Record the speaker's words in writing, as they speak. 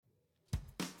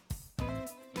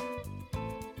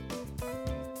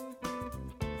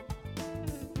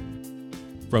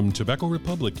From Tobacco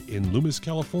Republic in Loomis,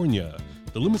 California,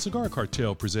 the Loomis Cigar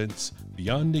Cartel presents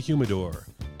Beyond the Humidor,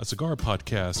 a cigar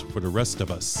podcast for the rest of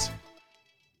us.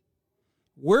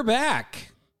 We're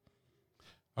back.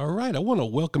 All right, I want to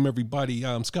welcome everybody.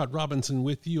 Scott Robinson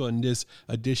with you on this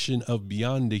edition of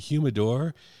Beyond the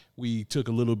Humidor. We took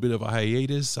a little bit of a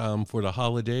hiatus for the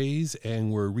holidays,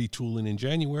 and we're retooling in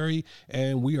January,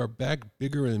 and we are back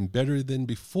bigger and better than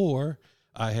before.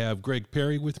 I have Greg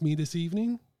Perry with me this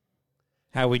evening.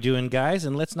 How we doing, guys?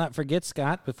 And let's not forget,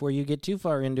 Scott, before you get too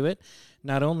far into it,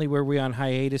 not only were we on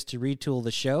hiatus to retool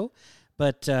the show,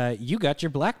 but you got your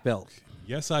black belt.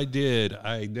 Yes, I did.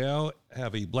 I now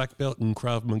have a black belt in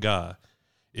Krav Maga.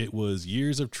 It was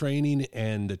years of training,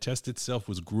 and the test itself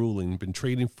was grueling. Been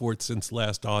training for it since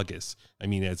last August. I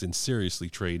mean, as in seriously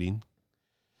training.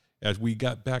 As we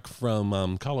got back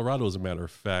from Colorado, as a matter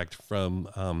of fact, from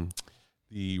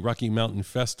the Rocky Mountain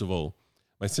Festival,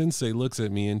 my sensei looks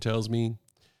at me and tells me,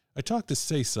 I talked to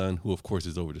Sei-san, who of course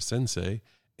is over to Sensei,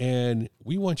 and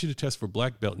we want you to test for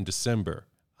black belt in December.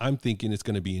 I'm thinking it's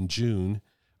going to be in June.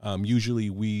 Usually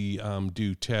we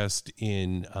do test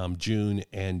in June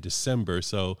and December.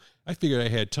 So I figured I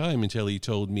had time until he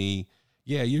told me,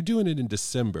 yeah, you're doing it in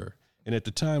December. And at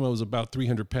the time I was about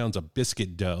 300 pounds of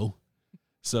biscuit dough.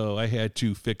 So I had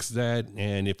to fix that.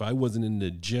 And if I wasn't in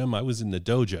the gym, I was in the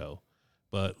dojo.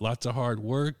 But lots of hard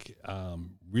work,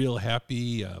 real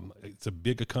happy. It's a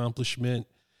big accomplishment.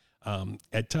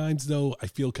 At times, though, I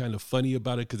feel kind of funny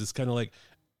about it because it's kind of like,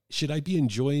 should I be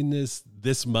enjoying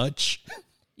this much?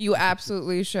 You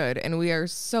absolutely should, and we are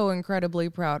so incredibly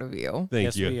proud of you.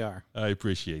 Thank you. Yes, we are. I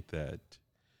appreciate that.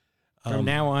 From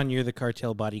now on, you're the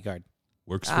cartel bodyguard.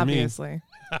 Works for Obviously.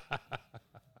 me.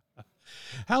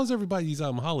 How's everybody's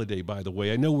holiday, by the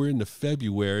way? I know we're into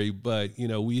February, but,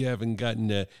 we haven't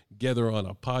gotten together on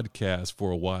a podcast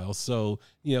for a while. So,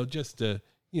 just to,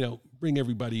 bring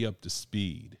everybody up to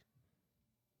speed.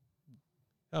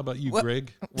 How about you,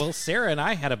 Greg? Well, Sarah and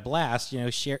I had a blast.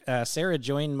 Sarah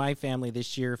joined my family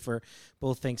this year for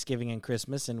both Thanksgiving and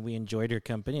Christmas, and we enjoyed her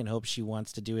company and hope she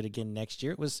wants to do it again next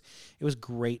year. It was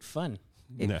great fun.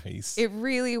 Nice. It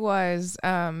really was.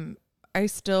 I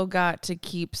still got to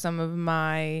keep some of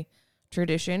my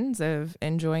traditions of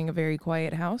enjoying a very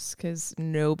quiet house because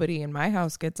nobody in my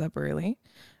house gets up early.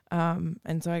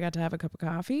 And so I got to have a cup of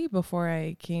coffee before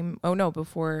Greg came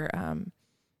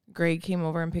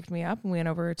over and picked me up and went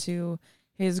over to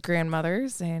his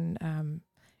grandmother's. And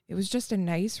it was just a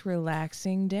nice,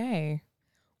 relaxing day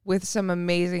with some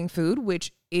amazing food,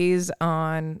 which is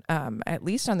on, at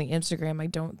least on the Instagram. I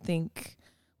don't think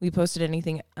we posted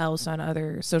anything else on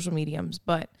other social mediums,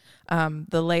 but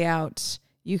the layout,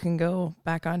 you can go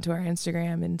back onto our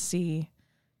Instagram and see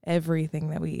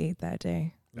everything that we ate that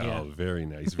day. Yeah. Oh, very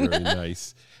nice. Very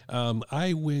nice.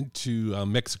 I went to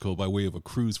Mexico by way of a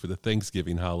cruise for the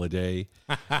Thanksgiving holiday.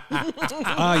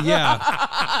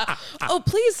 Yeah. Oh,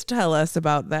 please tell us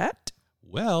about that.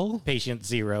 Well, Patient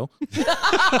zero.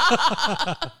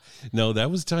 No, that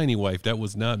was Tiny Wife. That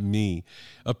was not me.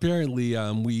 Apparently,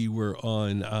 we were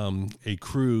on a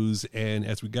cruise, and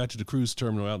as we got to the cruise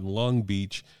terminal out in Long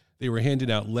Beach, they were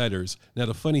handing out letters. Now,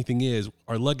 the funny thing is,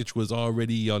 our luggage was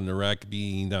already on the rack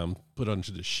being put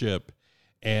onto the ship,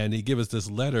 and they give us this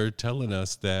letter telling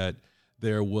us that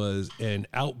there was an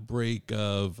outbreak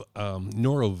of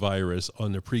norovirus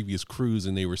on the previous cruise,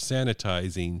 and they were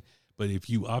sanitizing. But if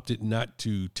you opted not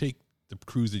to take the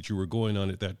cruise that you were going on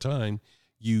at that time,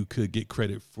 you could get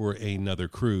credit for another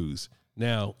cruise.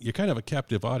 Now, you're kind of a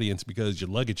captive audience because your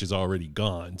luggage is already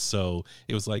gone. So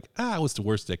it was like, what's the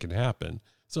worst that can happen?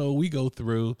 So we go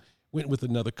through, went with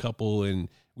another couple, and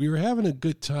we were having a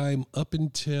good time up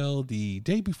until the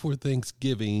day before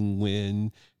Thanksgiving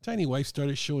when Tiny Wife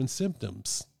started showing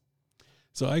symptoms.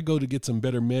 So I go to get some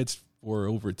better meds for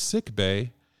over at Sick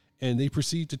Bay, and they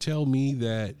proceed to tell me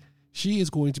that she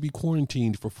is going to be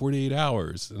quarantined for 48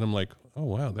 hours. And I'm like, oh,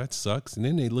 wow, that sucks. And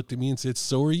then they looked at me and said,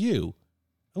 so are you.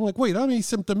 I'm like, wait, I'm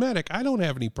asymptomatic. I don't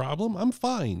have any problem. I'm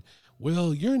fine.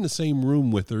 Well, you're in the same room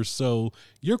with her, so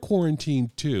you're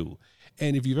quarantined too.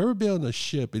 And if you've ever been on a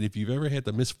ship and if you've ever had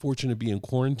the misfortune of being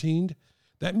quarantined,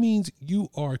 that means you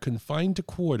are confined to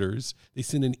quarters. They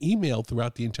send an email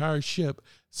throughout the entire ship,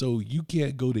 so you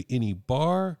can't go to any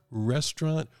bar,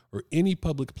 restaurant, or any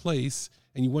public place.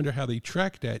 And you wonder how they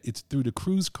track that. It's through the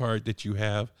cruise card that you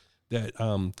have that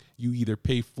you either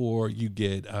pay for, you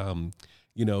get,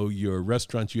 your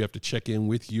restaurants, you have to check in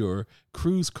with your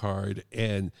cruise card,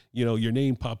 and, your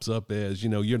name pops up as,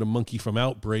 you're the monkey from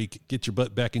Outbreak, get your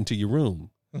butt back into your room.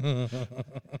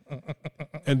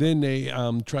 And then they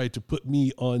tried to put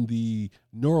me on the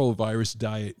norovirus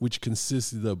diet, which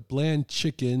consisted of bland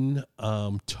chicken,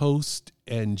 toast,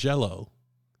 and Jell-O.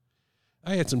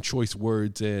 I had some choice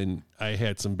words and I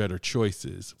had some better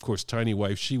choices. Of course, Tiny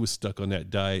Wife, she was stuck on that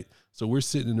diet. So we're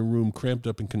sitting in a room cramped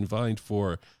up and confined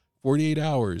for 48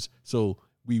 hours. So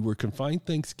we were confined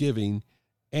Thanksgiving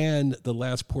and the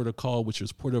last port of call, which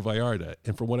was Puerto Vallarta.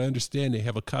 And from what I understand, they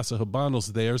have a Casa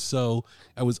Habanos there. So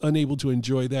I was unable to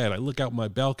enjoy that. I look out my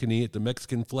balcony at the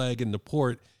Mexican flag in the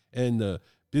port and the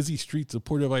busy streets of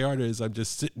Puerto Vallarta as I'm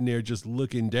just sitting there just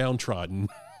looking downtrodden.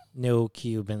 No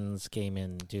Cubans came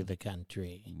into the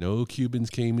country. No Cubans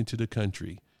came into the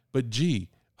country. But gee,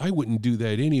 I wouldn't do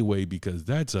that anyway because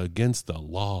that's against the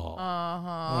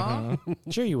law.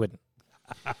 Sure you wouldn't.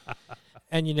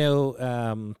 And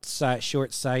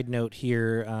short side note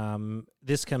here.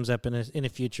 This comes up in a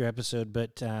future episode,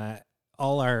 but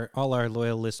all our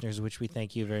loyal listeners, which we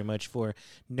thank you very much for,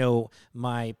 know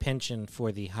my penchant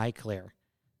for the High Claire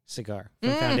cigar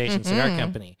from Foundation Cigar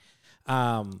Company.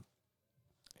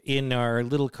 In our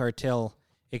little cartel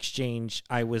exchange,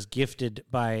 I was gifted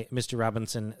by Mr.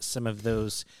 Robinson some of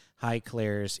those High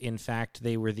Claires. In fact,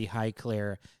 they were the High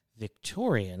Claire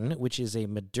Victorian, which is a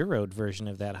Maduroed version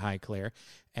of that High Claire.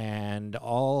 And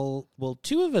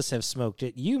two of us have smoked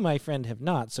it. You, my friend, have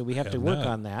not, so we have to work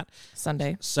on that.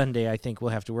 Sunday, I think we'll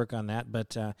have to work on that.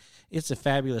 But it's a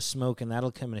fabulous smoke, and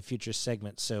that'll come in a future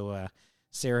segment. So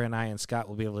Sarah and I and Scott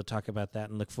will be able to talk about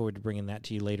that and look forward to bringing that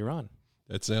to you later on.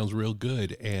 That sounds real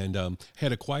good. And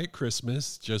had a quiet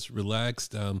Christmas, just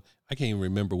relaxed. I can't even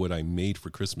remember what I made for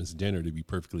Christmas dinner, to be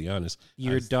perfectly honest.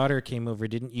 Your daughter came over.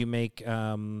 Didn't you make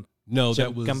no,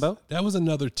 that was gumbo? That was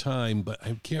another time, but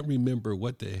I can't remember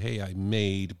what the hey I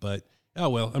made. But, oh,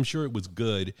 well, I'm sure it was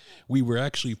good. We were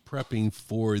actually prepping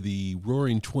for the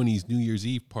Roaring 20s New Year's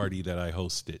Eve party that I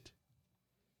hosted.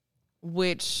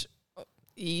 Which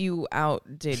you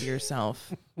outdid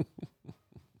yourself.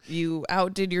 You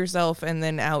outdid yourself and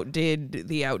then outdid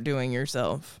the outdoing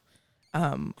yourself.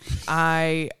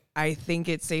 I think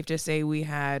it's safe to say we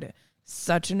had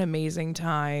such an amazing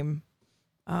time.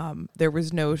 There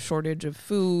was no shortage of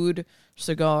food,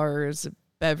 cigars,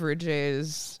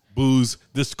 beverages, booze.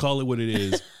 Just call it what it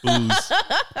is. Booze.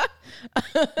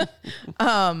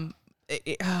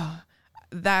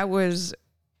 That was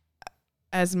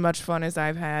as much fun as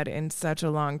I've had in such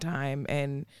a long time,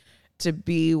 and to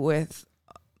be with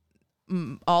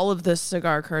all of the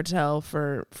cigar cartel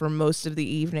for most of the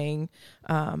evening,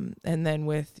 and then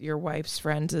with your wife's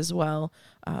friends as well.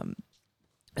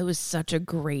 It was such a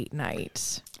great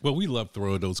night. Well, we love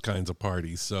throwing those kinds of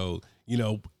parties. So,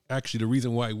 actually the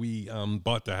reason why we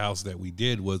bought the house that we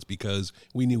did was because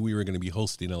we knew we were going to be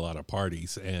hosting a lot of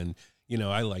parties. And,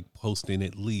 I like hosting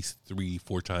at least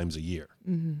 3-4 times a year.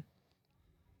 Mm-hmm.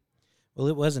 Well,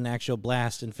 it was an actual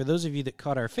blast. And for those of you that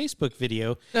caught our Facebook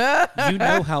video, you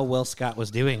know how well Scott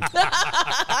was doing.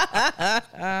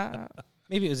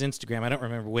 Maybe it was Instagram. I don't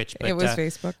remember which. But it was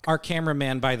Facebook. Our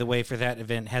cameraman, by the way, for that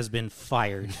event has been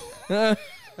fired.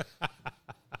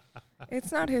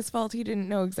 It's not his fault. He didn't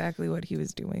know exactly what he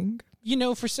was doing.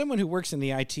 For someone who works in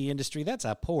the IT industry, that's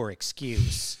a poor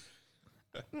excuse.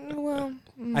 Well,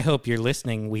 I hope you're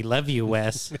listening. We love you,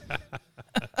 Wes.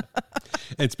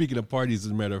 And speaking of parties,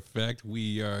 as a matter of fact, I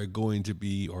am going to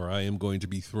be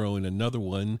throwing another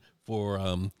one for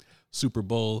Super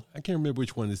Bowl. I can't remember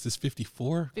which one. Is this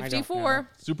 54? 54.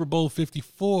 Super Bowl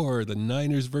 54, the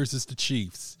Niners versus the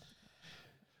Chiefs.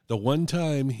 The one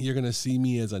time you're going to see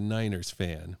me as a Niners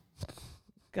fan.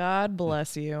 God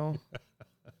bless you.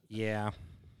 Yeah.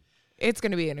 It's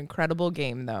going to be an incredible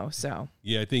game, though. So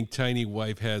yeah, I think Tiny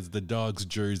Wife has the Dogs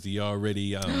jersey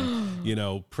already,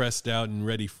 pressed out and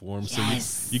ready for him. Yes.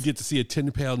 So you get to see a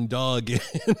 10-pound dog in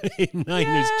a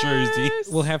Niners jersey.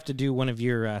 We'll have to do one of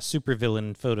your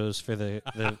supervillain photos for the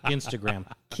Instagram.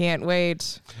 Can't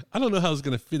wait. I don't know how it's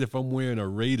going to fit if I'm wearing a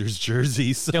Raiders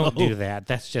jersey. So. Don't do that.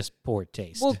 That's just poor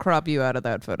taste. We'll crop you out of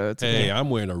that photo. It's hey,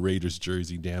 I'm wearing a Raiders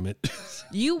jersey, damn it.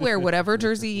 You wear whatever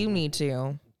jersey you need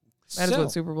to. That is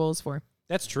what Super Bowl is for.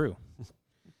 That's true.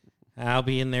 I'll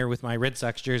be in there with my Red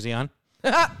Sox jersey on,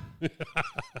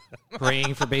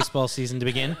 praying for baseball season to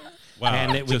begin,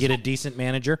 and that we get a decent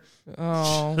manager.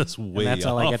 Oh, that's way that's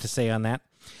all I got to say on that.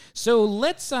 So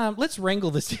let's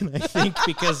wrangle this in, I think,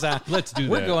 because let's do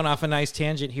we're that. going off a nice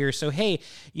tangent here. So, hey,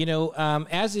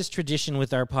 as is tradition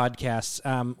with our podcasts,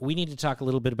 we need to talk a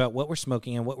little bit about what we're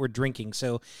smoking and what we're drinking.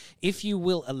 So if you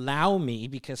will allow me,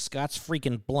 because Scott's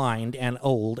freaking blind and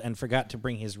old and forgot to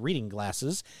bring his reading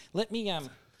glasses, let me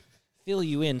fill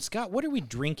you in. Scott, what are we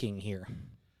drinking here?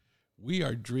 We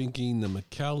are drinking the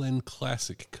Macallan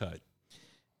Classic Cut.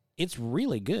 It's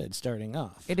really good starting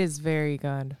off. It is very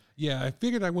good. Yeah, I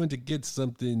figured I wanted to get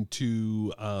something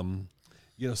to,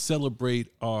 celebrate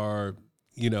our,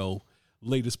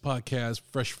 latest podcast,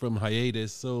 fresh from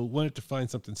hiatus. So wanted to find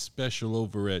something special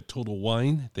over at Total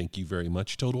Wine. Thank you very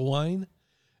much, Total Wine.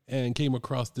 And came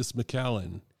across this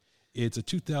Macallan. It's a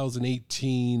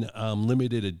 2018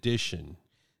 limited edition.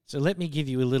 So let me give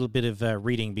you a little bit of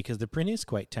reading because the print is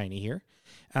quite tiny here.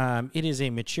 It is a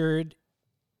matured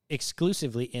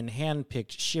exclusively in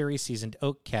hand-picked sherry-seasoned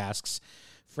oak casks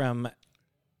from,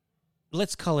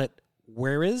 let's call it,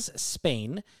 Juarez,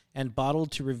 Spain, and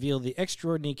bottled to reveal the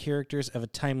extraordinary characters of a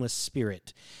timeless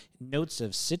spirit. Notes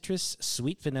of citrus,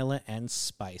 sweet vanilla, and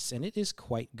spice, and it is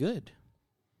quite good.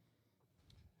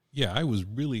 Yeah, I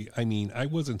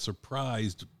wasn't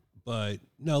surprised, but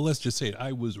no, let's just say it.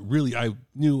 I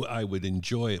knew I would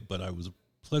enjoy it, but I was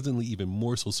pleasantly even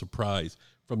more so surprised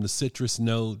from the citrus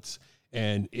notes.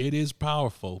 And it is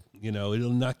powerful.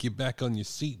 It'll knock you back on your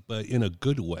seat, but in a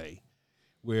good way,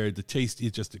 where the taste,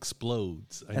 it just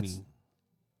explodes. As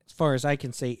far as I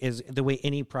can say, is the way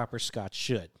any proper Scotch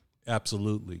should.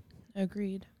 Absolutely.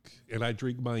 Agreed. And I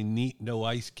drink mine neat, no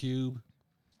ice cube.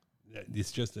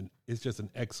 It's just an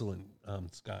excellent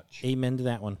Scotch. Amen to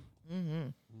that one. Mm-hmm.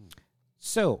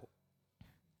 So,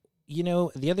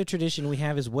 the other tradition we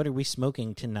have is what are we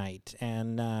smoking tonight?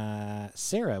 And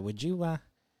Sarah, would you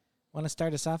want to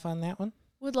start us off on that one?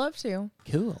 Would love to.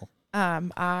 Cool.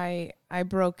 I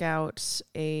broke out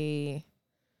a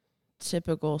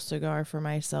typical cigar for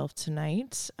myself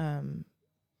tonight,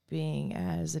 being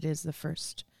as it is the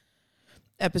first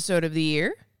episode of the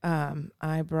year.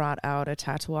 I brought out a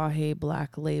Tatuaje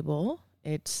Black Label.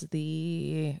 It's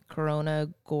the Corona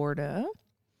Gorda.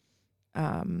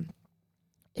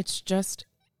 It's just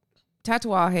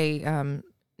Tatuaje,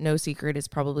 no secret, is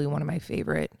probably one of my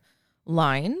favorite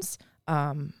lines.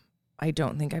 I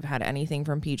don't think I've had anything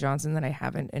from Pete Johnson that I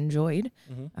haven't enjoyed.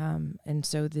 Mm-hmm. And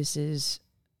so this is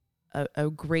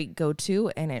a great go-to,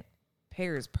 and it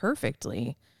pairs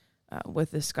perfectly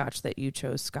with the Scotch that you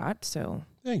chose, Scott. So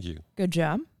thank you. Good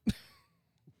job.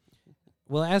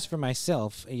 Well, as for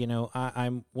myself,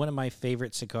 I'm one of my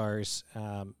favorite cigars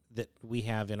that we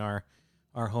have in our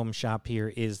home shop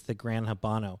here is the Gran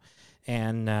Habano.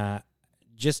 And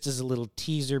just as a little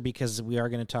teaser, because we are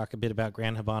going to talk a bit about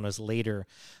Gran Habanos later,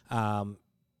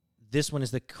 this one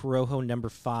is the Corojo number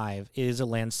 5. It is a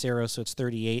Lancero, so it's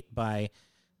 38 by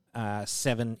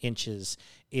 7 inches.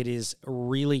 It is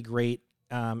really great.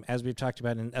 As we've talked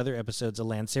about in other episodes, a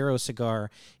Lancero cigar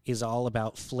is all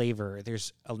about flavor.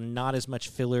 There's not as much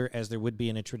filler as there would be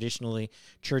in a traditionally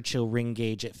Churchill ring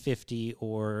gauge at 50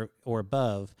 or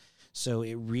above. So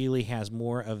it really has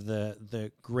more of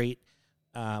the great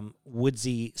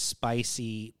woodsy,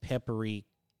 spicy, peppery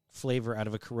flavor out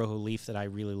of a Corojo leaf that I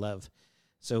really love.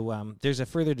 So there's a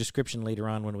further description later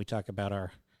on when we talk about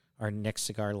our next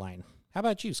cigar line. How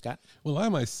about you, Scott? Well, I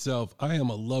am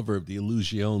a lover of the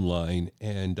Illusion line,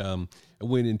 and I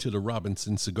went into the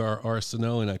Robinson Cigar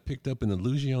Arsenal, and I picked up an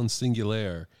Illusion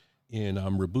Singular in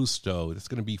Robusto. It's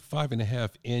going to be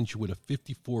 5.5 inch with a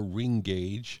 54 ring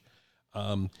gauge.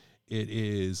 It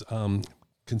is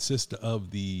consists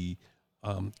of the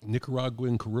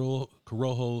Nicaraguan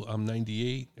Corojo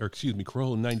 98, or excuse me,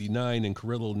 Corojo 99 and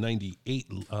Corojo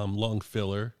 98 long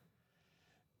filler.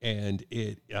 And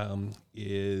it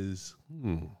is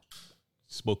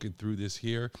spoken through this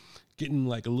here, getting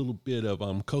like a little bit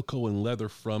of cocoa and leather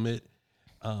from it.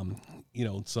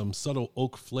 Some subtle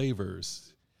oak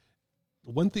flavors.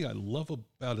 One thing I love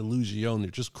about Illusion,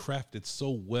 they're just crafted so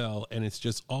well, and it's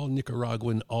just all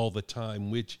Nicaraguan all the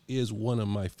time, which is one of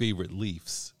my favorite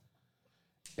leaves.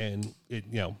 And it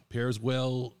pairs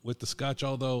well with the Scotch,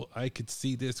 although I could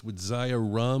see this with Zaya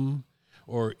rum,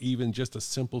 or even just a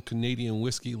simple Canadian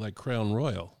whiskey like Crown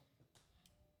Royal.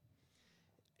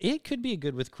 It could be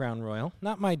good with Crown Royal.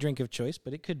 Not my drink of choice,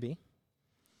 but it could be.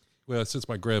 Well, since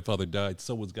my grandfather died,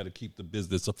 someone's got to keep the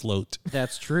business afloat.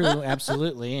 That's true,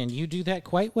 absolutely, and you do that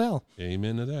quite well.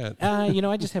 Amen to that.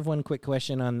 I just have one quick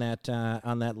question on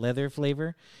that leather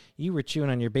flavor. You were chewing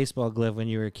on your baseball glove when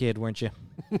you were a kid, weren't you?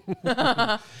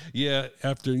 Yeah,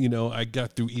 after, I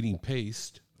got through eating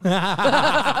paste.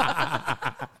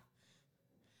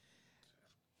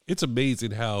 It's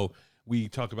amazing how we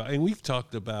talk about, and we've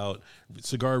talked about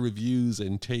cigar reviews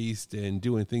and taste and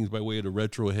doing things by way of the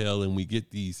retro hell, and we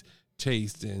get these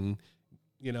tastes, and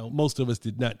most of us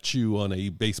did not chew on a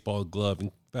baseball glove.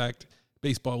 In fact,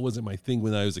 baseball wasn't my thing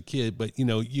when I was a kid, but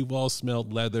you've all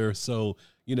smelled leather, so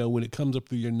when it comes up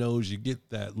through your nose, you get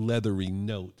that leathery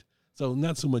note. So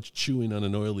not so much chewing on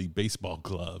an oily baseball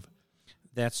glove.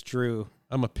 That's true.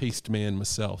 I'm a paste man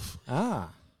myself. Ah.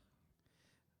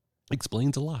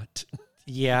 Explains a lot.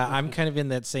 Yeah, I'm kind of in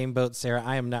that same boat, Sarah.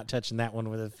 I am not touching that one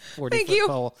with a 40-foot you.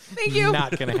 pole. Thank you.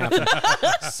 Not going to happen.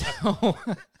 So,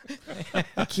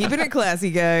 Keeping it classy,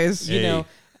 guys. you know,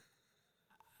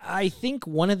 I think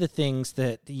one of the things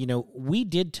that, we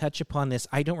did touch upon this,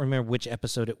 I don't remember which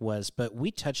episode it was, but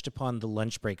we touched upon the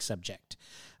lunch break subject.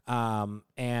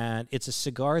 And it's a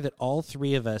cigar that all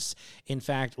three of us, in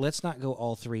fact, let's not go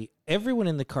all three, everyone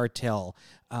in the cartel,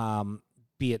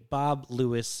 be it Bob,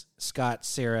 Lewis, Scott,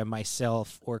 Sarah,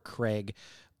 myself, or Craig,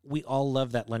 we all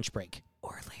love that lunch break.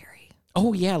 Or Larry.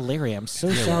 Oh, yeah, Larry. I'm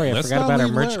so sorry. I let's forgot not about our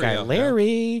leave merch Larry guy. out, man.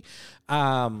 Larry.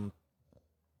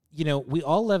 We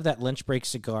all love that lunch break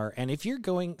cigar. And if you're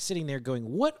sitting there going,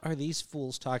 what are these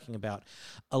fools talking about?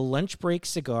 A lunch break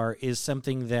cigar is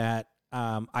something that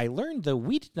I learned, though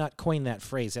we did not coin that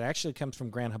phrase. It actually comes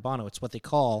from Gran Habano. It's what they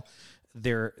call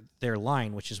their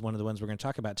line, which is one of the ones we're going to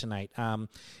talk about tonight.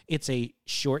 It's a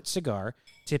short cigar,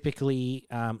 typically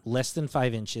less than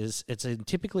 5 inches. It's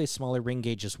typically a smaller ring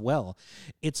gauge as well.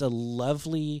 It's a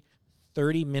lovely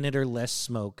 30-minute or less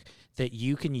smoke that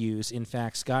you can use. In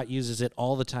fact, Scott uses it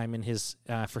all the time in his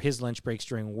for his lunch breaks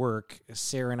during work.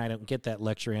 Sarah and I don't get that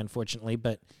luxury, unfortunately,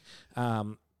 but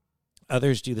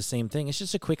others do the same thing. It's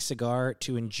just a quick cigar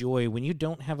to enjoy when you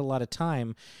don't have a lot of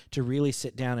time to really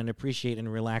sit down and appreciate and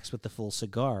relax with the full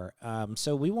cigar.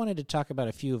 So we wanted to talk about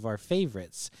a few of our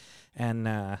favorites.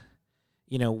 And,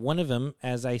 one of them,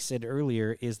 as I said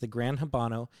earlier, is the Gran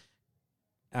Habano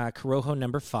Corojo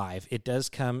number 5. It does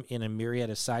come in a myriad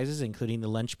of sizes, including the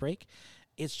lunch break.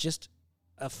 It's just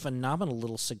a phenomenal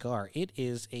little cigar. It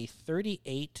is a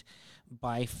 38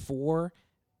 by 4.5,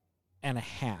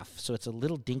 so it's a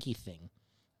little dinky thing.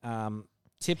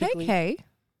 Typically, Hey.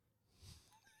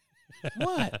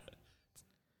 what?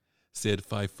 Said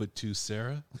 5'2"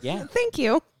 Sarah. Yeah. Thank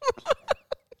you.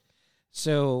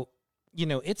 So,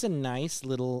 it's a nice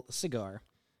little cigar.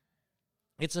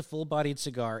 It's a full-bodied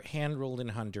cigar, hand-rolled in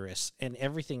Honduras, and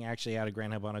everything actually out of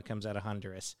Gran Habano comes out of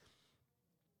Honduras.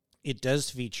 It does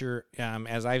feature,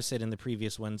 as I've said in the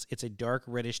previous ones, it's a dark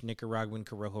reddish Nicaraguan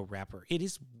Corojo wrapper. It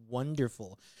is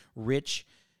wonderful, rich.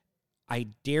 I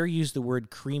dare use the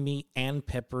word creamy and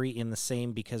peppery in the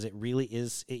same because it really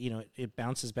is, it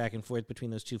bounces back and forth between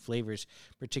those two flavors,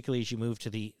 particularly as you move to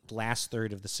the last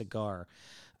third of the cigar.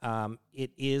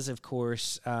 It is, of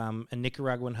course, a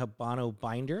Nicaraguan Habano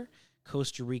binder,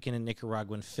 Costa Rican and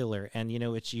Nicaraguan filler. And,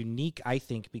 it's unique, I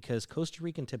think, because Costa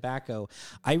Rican tobacco,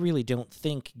 I really don't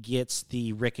think gets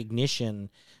the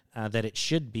recognition that it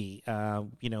should be.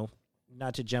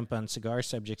 Not to jump on cigar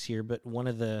subjects here, but one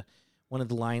of the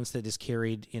lines that is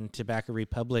carried in Tobacco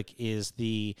Republic is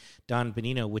the Don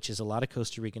Benino, which is a lot of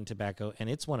Costa Rican tobacco,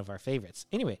 and it's one of our favorites.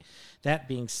 Anyway, that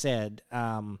being said,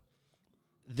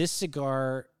 this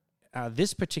cigar,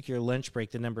 this particular lunch break,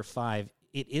 the number 5,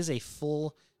 it is a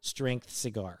full-strength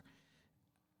cigar.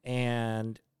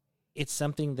 And it's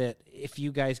something that if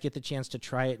you guys get the chance to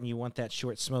try it and you want that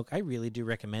short smoke, I really do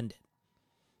recommend it.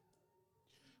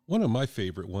 One of my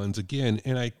favorite ones, again,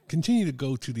 and I continue to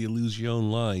go to the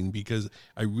Illusion line because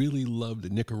I really love the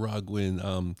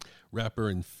Nicaraguan wrapper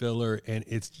and filler, and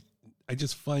I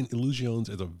just find Illusions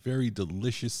as a very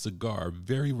delicious cigar,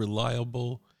 very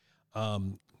reliable.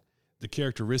 The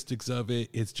characteristics of it,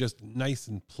 it's just nice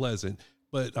and pleasant.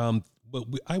 But what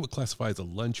I would classify as a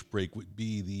lunch break would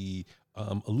be the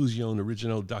Illusion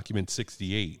Original Document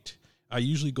 68. I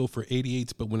usually go for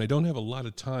 88s, but when I don't have a lot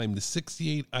of time, the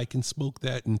 68, I can smoke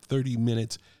that in 30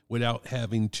 minutes without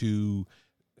having to,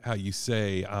 hotbox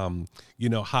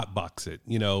it.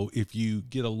 If you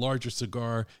get a larger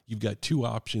cigar, you've got 2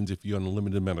 options if you're on a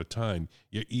limited amount of time.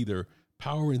 You're either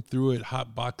powering through it,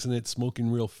 hotboxing it, smoking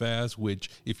real fast, which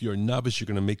if you're a novice, you're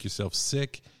going to make yourself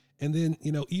sick. And then,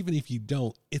 even if you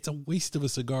don't, it's a waste of a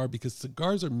cigar because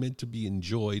cigars are meant to be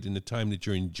enjoyed in the time that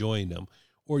you're enjoying them.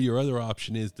 Or your other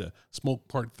option is to smoke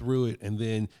part through it and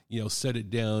then, set it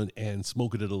down and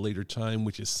smoke it at a later time,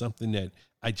 which is something that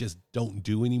I just don't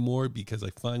do anymore because I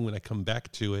find when I come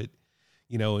back to it,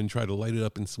 and try to light it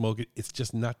up and smoke it, it's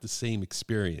just not the same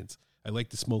experience. I like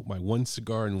to smoke my one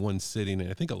cigar in one sitting, and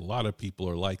I think a lot of people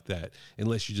are like that,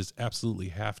 unless you just absolutely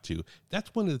have to.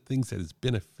 That's one of the things that is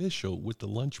beneficial with the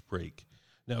lunch break.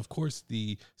 Now, of course,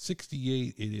 the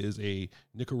 68, it is a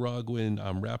Nicaraguan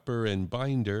wrapper and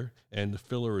binder, and the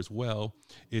filler as well.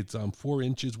 It's 4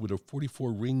 inches with a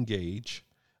 44 ring gauge,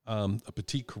 a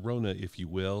petite Corona, if you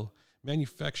will,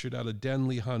 manufactured out of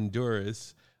Danlí,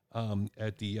 Honduras,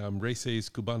 at the Races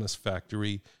Cubanas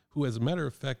factory, who, as a matter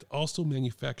of fact, also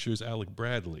manufactures Alec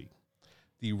Bradley.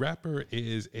 The wrapper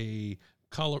is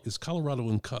Colorado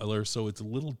in color, so it's a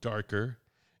little darker.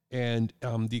 And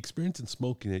the experience in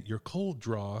smoking it, your cold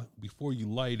draw before you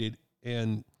light it,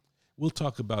 and we'll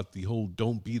talk about the whole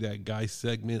 "Don't Be That Guy"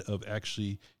 segment of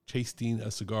actually tasting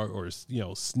a cigar or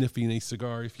sniffing a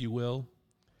cigar, if you will.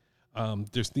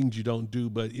 There's things you don't do,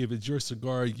 but if it's your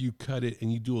cigar, you cut it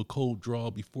and you do a cold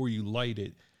draw before you light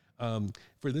it.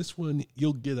 For this one,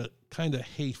 you'll get a kind of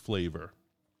hay flavor.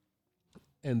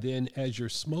 And then as you're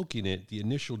smoking it, the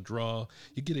initial draw,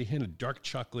 you get a hint of dark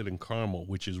chocolate and caramel,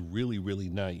 which is really, really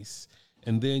nice.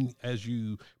 And then as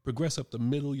you progress up the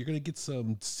middle, you're going to get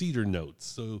some cedar notes.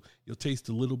 So you'll taste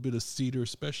a little bit of cedar,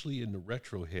 especially in the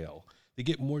retrohale. They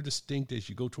get more distinct as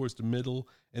you go towards the middle,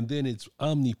 and then it's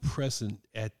omnipresent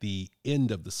at the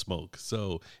end of the smoke.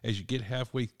 So as you get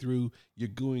halfway through, you're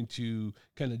going to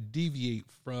kind of deviate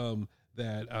from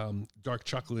that dark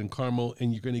chocolate and caramel,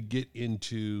 and you're going to get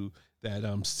into that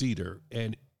cedar.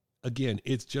 And again,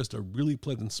 it's just a really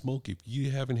pleasant smoke. If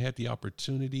you haven't had the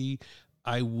opportunity,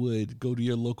 I would go to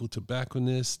your local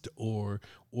tobacconist or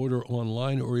order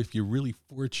online, or if you're really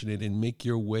fortunate and make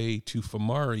your way to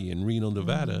Famari in Reno,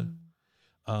 Nevada,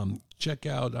 check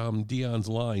out Dion's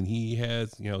line. He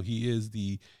has, he is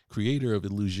the creator of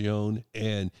Illusion,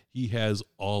 and he has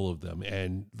all of them,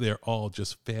 and they're all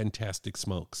just fantastic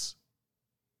smokes.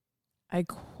 I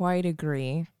quite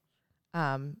agree.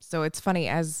 So it's funny,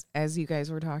 as you guys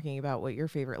were talking about what your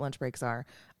favorite lunch breaks are,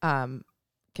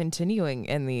 continuing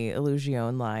in the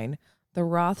Illusion line, the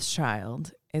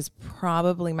Rothschild is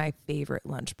probably my favorite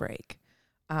lunch break.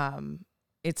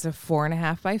 It's a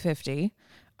 4.5 by 50.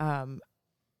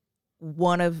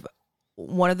 One of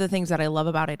the things that I love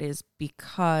about it is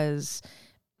because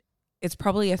it's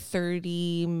probably a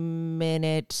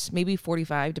 30-minute, maybe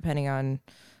 45, depending on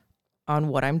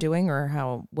what I'm doing or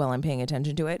how well I'm paying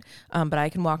attention to it. But I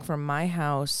can walk from my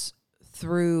house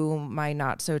through my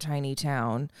not so tiny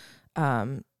town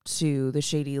to the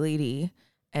Shady Lady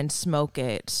and smoke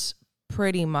it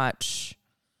pretty much.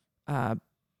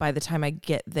 By the time I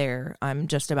get there, I'm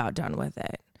just about done with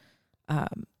it.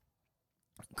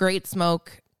 Great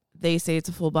smoke. They say it's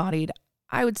a full bodied.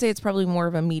 I would say it's probably more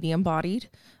of a medium bodied,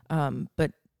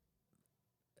 but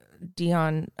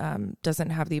Dion doesn't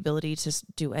have the ability to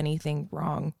do anything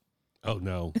wrong. Oh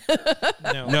no.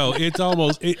 No. It's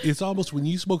almost when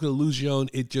you smoke an Illusion,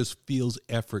 it just feels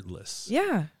effortless.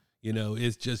 Yeah.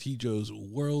 It's just, he just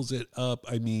whirls it up.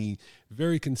 I mean,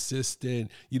 very consistent,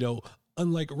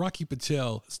 unlike Rocky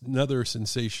Patel, another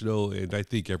sensational, and I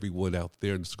think everyone out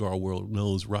there in the cigar world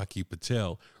knows Rocky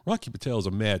Patel. Rocky Patel is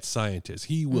a mad scientist.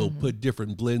 He will put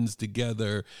different blends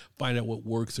together, find out what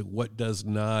works and what does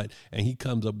not, and he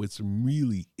comes up with some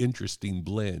really interesting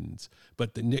blends.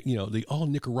 But the all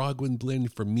Nicaraguan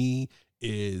blend for me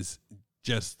is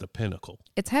just the pinnacle.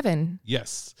 It's heaven.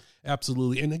 Yes,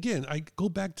 absolutely. And again, I go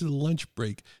back to the lunch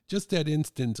break, just that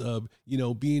instance of,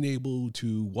 being able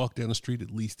to walk down the street,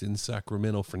 at least in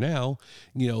Sacramento for now,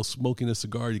 smoking a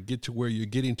cigar to get to where you're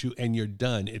getting to and you're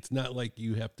done. It's not like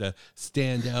you have to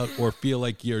stand out or feel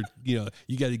like you got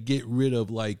to get rid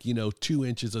of 2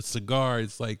 inches of cigar.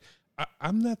 It's like,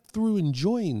 I'm not through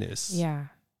enjoying this. Yeah.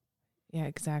 Yeah,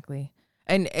 exactly.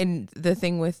 And the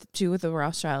thing with the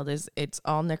Rothschild is it's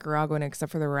all Nicaraguan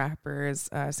except for the wrapper's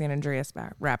San Andreas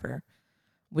wrapper,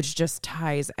 which just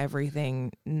ties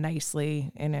everything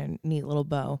nicely in a neat little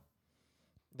bow.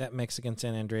 That Mexican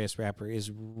San Andreas wrapper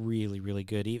is really, really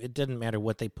good. It doesn't matter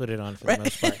what they put it on for the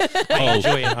most part. I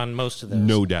enjoy it on most of those.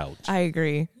 No doubt. I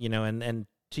agree. And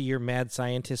to your mad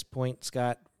scientist point,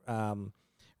 Scott,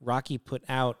 Rocky put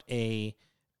out a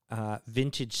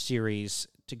vintage series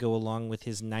to go along with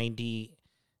his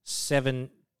 97,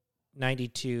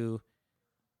 92,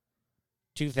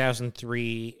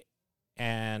 2003,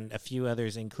 and a few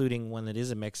others, including one that is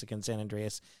a Mexican San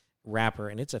Andreas wrapper,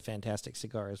 and it's a fantastic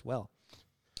cigar as well.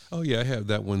 Oh, yeah, I have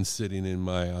that one sitting in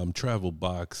my travel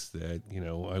box that,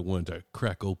 I want to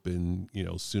crack open,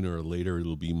 sooner or later.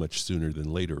 It'll be much sooner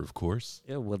than later, of course.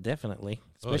 Yeah, well, definitely,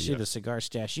 especially the cigar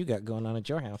stash you got going on at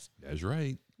your house. That's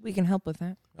right. We can help with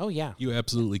that. Oh, yeah. You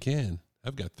absolutely can.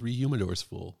 I've got 3 humidors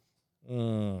full.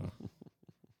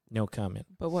 No comment.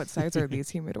 But what size are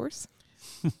these humidors?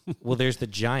 Well, there's the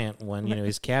giant one,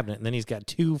 his cabinet, and then he's got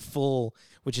 2 full,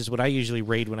 which is what I usually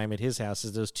raid when I'm at his house,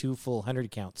 is those 2 full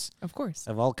 100 counts. Of course.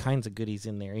 Of all kinds of goodies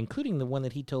in there, including the one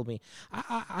that he told me,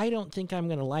 I don't think I'm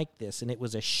going to like this. And it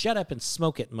was a shut up and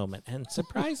smoke it moment. And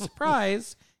surprise,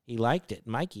 surprise, he liked it.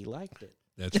 Mikey liked it.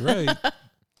 That's right.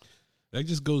 That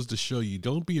just goes to show you,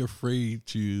 don't be afraid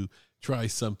to try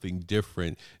something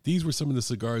different. These were some of the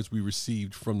cigars we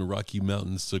received from the Rocky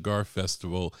Mountain Cigar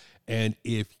Festival. And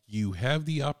if you have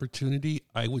the opportunity,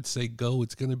 I would say go.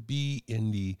 It's going to be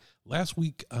in the last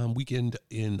weekend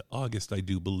in August, I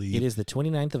do believe. It is the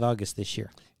 29th of August this year.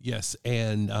 Yes,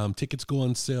 and tickets go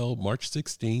on sale March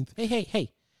 16th. Hey.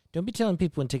 Don't be telling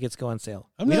people when tickets go on sale.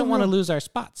 I'm We not don't want to real- lose our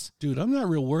spots. Dude, I'm not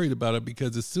real worried about it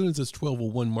because as soon as it's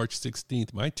 12:01 March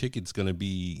 16th, my ticket's going to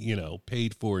be,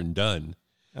 paid for and done.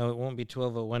 Oh, it won't be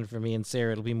 12:01 for me and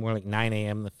Sarah. It'll be more like 9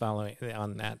 a.m. the following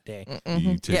on that day.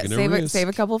 You taking a risk. Save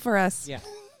a couple for us. Yeah.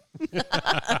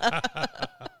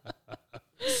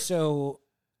 So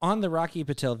on the Rocky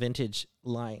Patel Vintage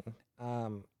line,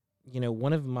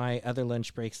 one of my other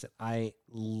lunch breaks that I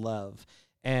love,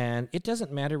 and it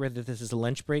doesn't matter whether this is a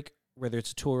lunch break, whether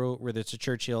it's a Toro, whether it's a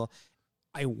Churchill.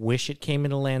 I wish it came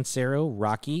in a Lancero.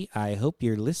 Rocky, I hope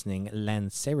you're listening.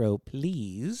 Lancero,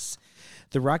 please.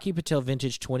 The Rocky Patel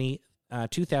Vintage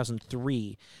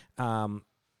 2003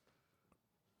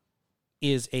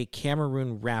 is a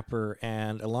Cameroon wrapper,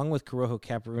 and along with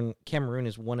Corojo Cameroon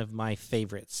is one of my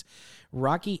favorites.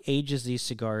 Rocky ages these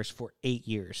cigars for 8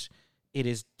 years. It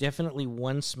is definitely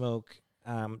one smoke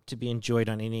to be enjoyed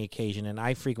on any occasion, and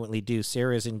I frequently do.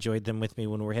 Sarah's enjoyed them with me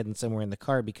when we're heading somewhere in the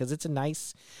car because it's a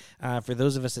nice, for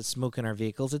those of us that smoke in our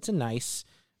vehicles, it's a nice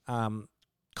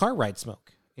car ride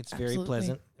smoke. It's very Absolutely.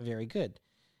 pleasant, very good.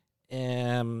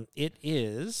 It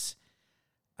is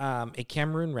a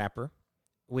Cameroon wrapper,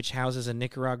 which houses a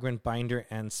Nicaraguan binder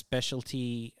and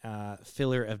specialty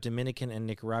filler of Dominican and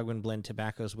Nicaraguan blend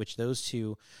tobaccos, which those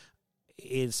two,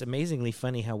 it's amazingly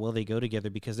funny how well they go together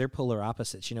because they're polar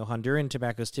opposites. Honduran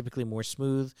tobacco is typically more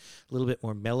smooth, a little bit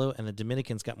more mellow, and the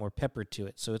Dominican's got more pepper to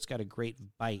it, so it's got a great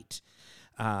bite.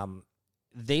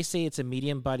 They say it's a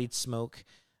medium-bodied smoke.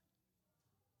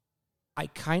 I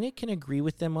kind of can agree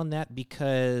with them on that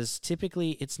because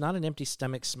typically it's not an empty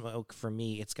stomach smoke for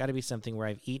me. It's got to be something where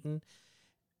I've eaten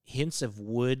hints of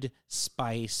wood,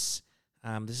 spice.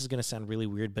 This is going to sound really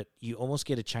weird, but you almost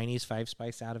get a Chinese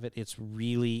 5-spice out of it. It's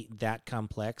really that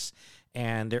complex,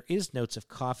 and there is notes of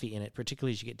coffee in it,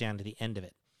 particularly as you get down to the end of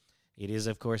it. It is,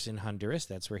 of course, in Honduras.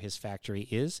 That's where his factory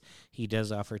is. He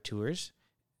does offer tours,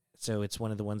 so it's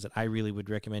one of the ones that I really would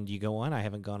recommend you go on. I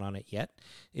haven't gone on it yet.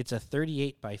 It's a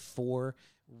 38 by 4.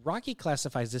 Rocky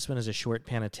classifies this one as a short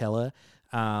Panatella.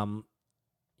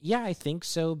 Yeah, I think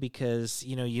so because,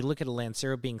 you look at a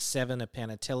Lancero being 7, a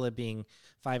Panatella being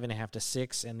 5.5 to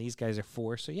 6, and these guys are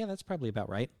 4. So, yeah, that's probably about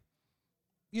right.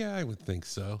 Yeah, I would think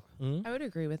so. Mm-hmm. I would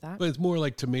agree with that. But it's more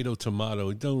like tomato.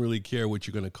 Don't really care what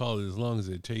you're going to call it as long as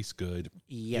it tastes good.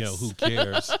 Yes. Who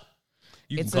cares?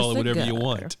 You It's can a call it whatever you cigar.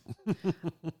 want.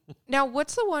 Now,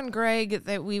 what's the one, Greg,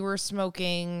 that we were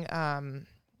smoking, I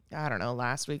don't know,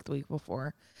 last week, the week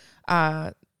before?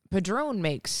 Padron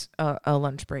makes a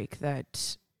lunch break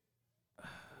that...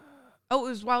 Oh, it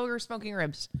was while we were smoking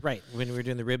ribs. Right, when we were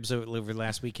doing the ribs over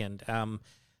last weekend.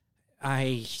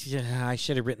 I should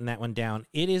have written that one down.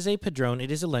 It is a Padron. It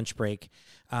is a lunch break.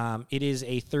 It is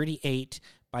a 38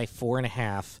 by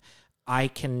 4.5. I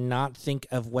cannot think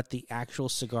of what the actual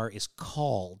cigar is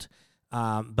called,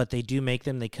 but they do make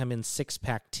them. They come in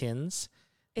 6-pack tins.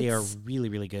 They are really,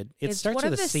 really good. It starts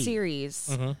one with of a the C.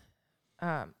 series,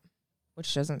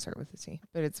 which doesn't start with a C,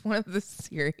 but it's one of the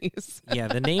series. Yeah,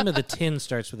 the name of the tin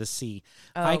starts with a C.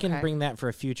 Oh, I can okay. bring that for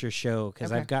a future show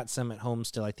because Okay. I've got some at home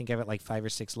still. I think I've got like 5 or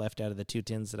 6 left out of the 2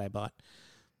 tins that I bought.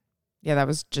 Yeah, that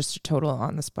was just a total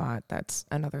on the spot. That's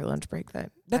another lunch break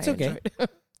that That's I okay. enjoyed.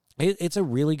 It's a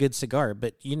really good cigar,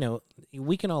 but,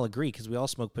 we can all agree because we all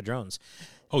smoke Padrones.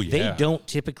 Oh, yeah. They don't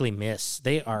typically miss.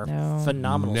 They are No.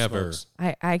 phenomenal Never. smokes.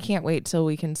 I can't wait till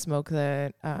we can smoke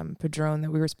the Padron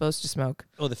that we were supposed to smoke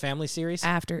Oh, the family series?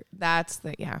 after. That's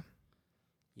the, yeah.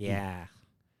 Yeah.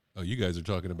 Oh, you guys are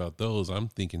talking about those. I'm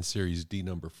thinking Series D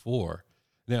number 4.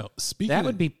 Now, speaking That of...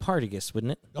 would be Partagas,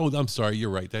 wouldn't it? Oh, I'm sorry.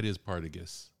 You're right. That is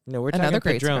Partagas. No, we're Another talking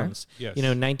great cigar. Padrones. Yes.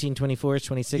 1924s,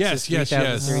 26s, Yes, yes,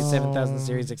 3000 yes. series, 7000 Oh.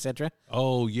 series, etc.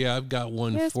 Oh, yeah. I've got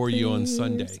one Yes, for you on please.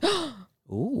 Sunday.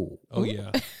 Ooh. Oh,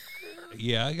 yeah.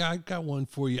 Yeah, I got one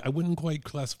for you. I wouldn't quite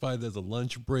classify it as a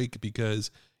lunch break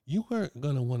because you aren't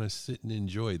going to want to sit and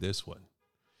enjoy this one.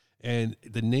 And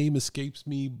the name escapes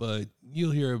me, but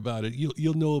you'll hear about it.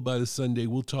 You'll know about it Sunday.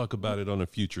 We'll talk about it on a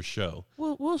future show.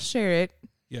 We'll share it.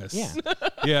 Yes. Yeah.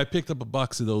 Yeah, I picked up a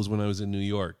box of those when I was in New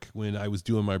York when I was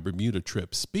doing my Bermuda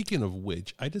trip. Speaking of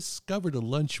which, I discovered a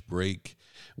lunch break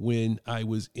when I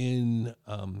was in,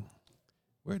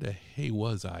 where the hey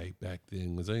was I back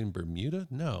then? Was I in Bermuda?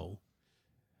 No.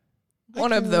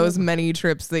 One I of can't those remember. many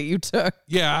trips that you took.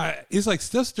 Yeah, it's like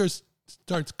stuff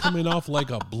starts coming off like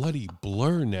a bloody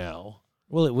blur now.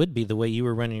 Well, it would be the way you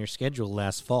were running your schedule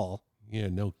last fall. Yeah,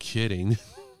 no kidding.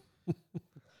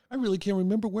 I really can't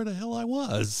remember where the hell I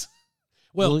was.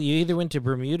 Well, you either went to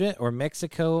Bermuda or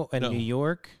Mexico and No. New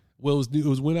York. Well, it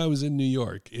was when I was in New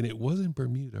York, and it wasn't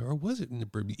Bermuda, or was it in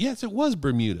Bermuda? Yes, it was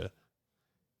Bermuda.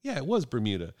 Yeah, it was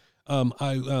Bermuda.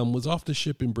 I was off the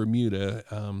ship in Bermuda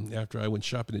after I went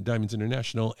shopping at Diamonds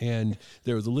International, and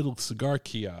there was a little cigar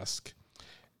kiosk.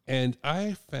 And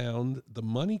I found the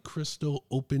Monte Cristo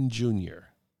Open Junior,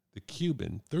 the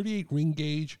Cuban, 38 ring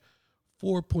gauge,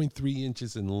 4.3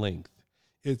 inches in length.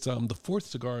 It's the fourth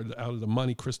cigar out of the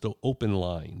Monte Cristo Open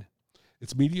line.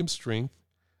 It's medium strength.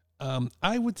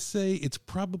 I would say it's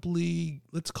probably,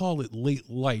 let's call it late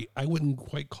light. I wouldn't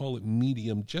quite call it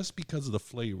medium just because of the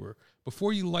flavor.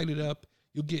 Before you light it up,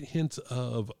 you'll get hints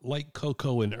of light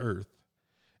cocoa and earth.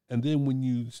 And then when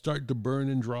you start to burn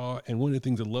and draw, and one of the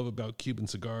things I love about Cuban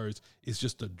cigars is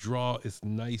just the draw is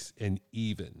nice and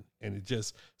even. And it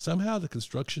just, somehow the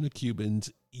construction of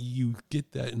Cubans, you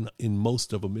get that in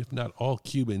most of them, if not all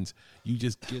Cubans, you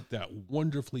just get that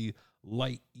wonderfully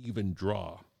light, even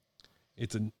draw.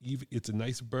 It's a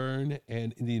nice burn,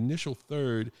 and in the initial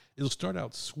third, it'll start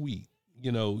out sweet.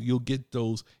 You know, you'll get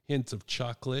those hints of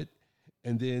chocolate,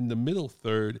 and then the middle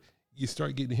third, you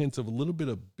start getting hints of a little bit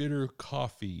of bitter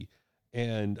coffee.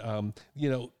 And,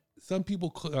 some people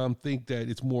think that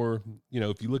it's more,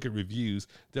 if you look at reviews,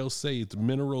 they'll say it's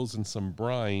minerals and some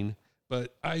brine,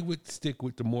 but I would stick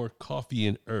with the more coffee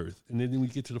and earth. And then when we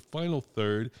get to the final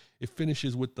third, it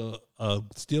finishes with the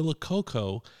still a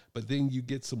cocoa, but then you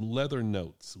get some leather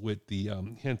notes with the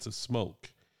hints of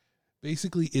smoke.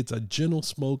 Basically, it's a gentle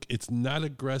smoke. It's not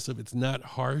aggressive. It's not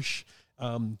harsh.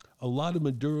 A lot of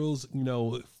Maduros,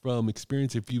 from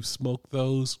experience, if you've smoked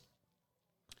those,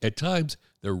 at times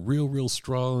they're real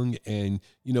strong, and,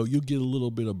 you'll get a little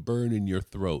bit of burn in your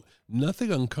throat.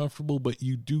 Nothing uncomfortable, but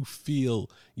you do feel,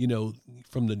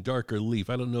 from the darker leaf.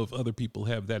 I don't know if other people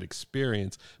have that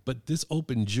experience, but this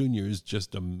Open Junior is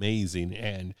just amazing.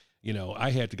 And,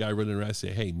 I had the guy running around and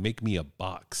say, hey, make me a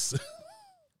box.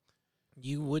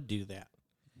 You would do that.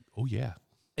 Oh, yeah.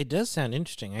 It does sound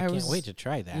interesting. I can't wait to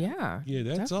try that. Yeah. Yeah,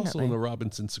 that's definitely. also in the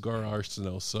Robinson Cigar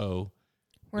Arsenal. So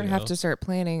we're going to have to start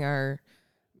planning our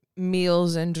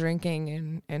meals and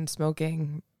drinking and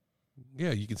smoking.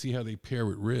 Yeah, you can see how they pair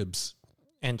with ribs.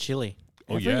 And chili.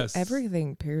 Oh, yes.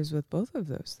 Everything pairs with both of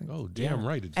those things. Oh, damn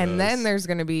right it does. And then there's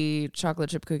going to be chocolate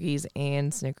chip cookies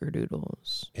and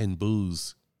snickerdoodles. And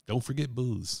booze. Don't forget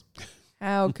booze.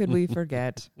 How could we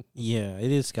forget? Yeah,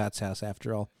 it is Scott's house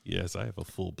after all. Yes, I have a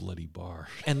full bloody bar.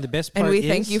 And the best part and we is,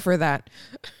 thank you for that.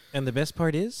 And the best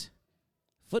part is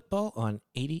football on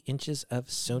 80 inches of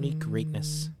Sony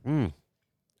greatness.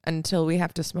 Until we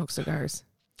have to smoke cigars.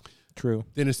 True.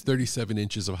 Then it's 37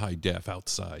 inches of high def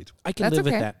outside. I can That's live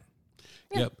okay. with that.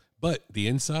 Yeah. Yep. But the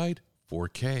inside,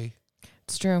 4K.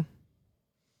 It's true.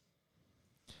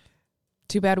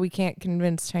 Too bad we can't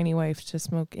convince Tiny Wife to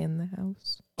smoke in the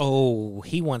house. Oh,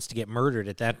 he wants to get murdered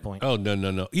at that point. Oh,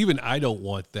 no. Even I don't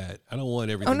want that. I don't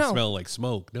want everything no. smelling like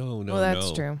smoke. No. Well,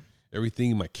 that's true.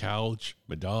 Everything, my couch,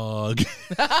 my dog.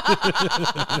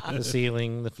 The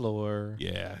ceiling, the floor.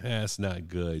 Yeah, that's not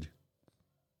good.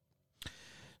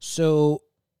 So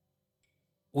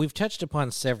we've touched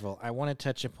upon several. I want to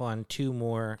touch upon two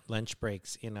more lunch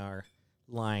breaks in our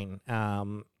line.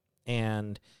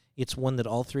 And it's one that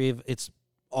all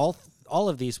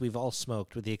of these we've all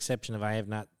smoked, with the exception of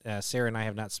Sarah and I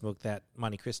have not smoked that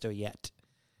Monte Cristo yet,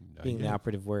 being the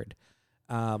operative word.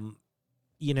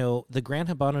 The Gran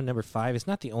Habano number 5 is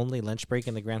not the only lunch break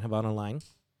in the Gran Habano line.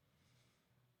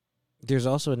 There's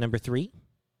also a number 3,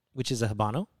 which is a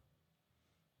Habano.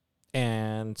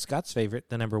 And Scott's favorite,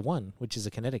 the number 1, which is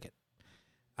a Connecticut.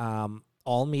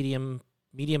 All medium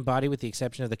body, with the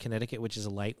exception of the Connecticut, which is a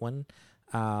light one.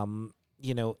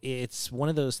 It's one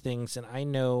of those things, and I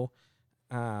know,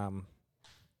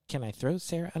 can I throw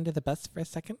Sarah under the bus for a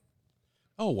second?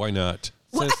 Oh, why not?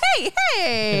 Well,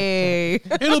 hey!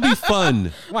 It'll be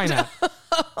fun. Why not?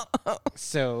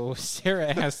 So Sarah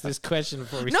asked this question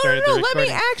before we No, started the recording. let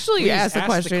me actually Please ask the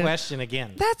question. the question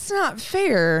again. That's not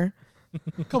fair.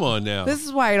 Come on now. This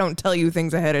is why I don't tell you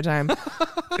things ahead of time.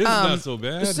 It's not so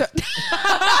bad.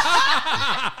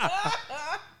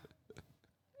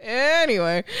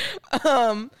 Anyway,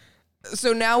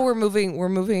 so now we're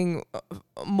moving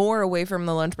more away from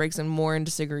the lunch breaks and more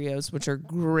into Sigarios, which are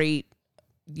great.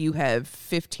 You have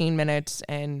 15 minutes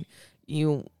and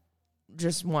you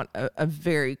just want a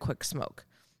very quick smoke.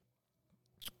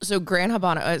 So Gran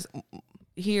Habano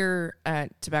here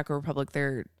at Tobacco Republic,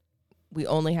 we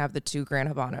only have the 2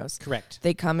 Gran Habanos. Correct.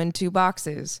 They come in 2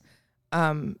 boxes.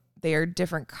 They are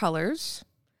different colors.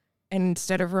 And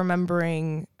instead of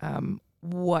remembering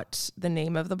what the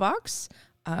name of the box,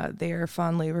 They are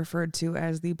fondly referred to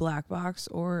as the black box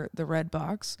or the red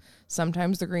box.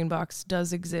 Sometimes the green box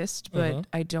does exist, but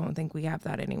I don't think we have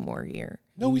that anymore here.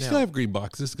 No, we still have green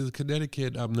boxes because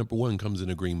Connecticut number 1 comes in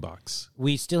a green box.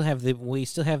 We still have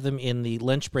them in the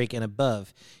lunch break and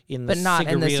above. In the But not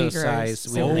in the cigarillo cigarillos.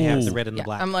 size, we only have the red and the Yeah,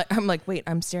 black. I'm like, wait,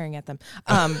 I'm staring at them.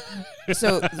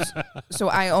 So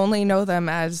I only know them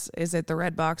as, is it the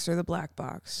red box or the black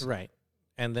box? Right.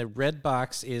 And the red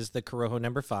box is the Corojo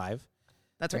number 5.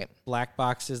 That's right. Black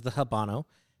box is the Habano.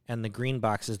 And the green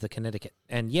box is the Connecticut.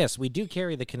 And yes, we do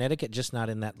carry the Connecticut, just not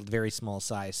in that very small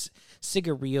size.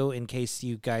 Cigarillo, in case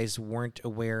you guys weren't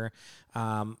aware,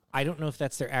 I don't know if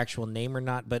that's their actual name or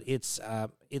not, but it's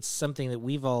something that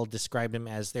we've all described them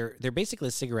as. They're basically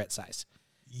a cigarette size.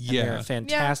 And they're a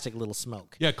fantastic little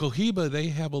smoke. Yeah, Cohiba, they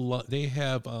have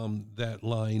that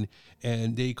line,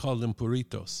 and they call them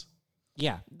puritos.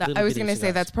 Yeah. I was going to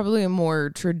say that's probably a more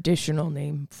traditional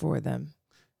name for them.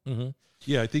 Mm-hmm.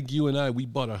 Yeah, I think you and we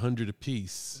bought 100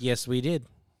 apiece. Yes, we did.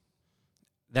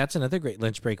 That's another great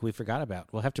lunch break we forgot about.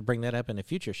 We'll have to bring that up in a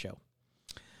future show.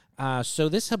 So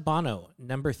this Habano,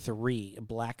 number 3,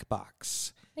 black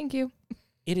box. Thank you.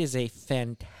 It is a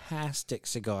fantastic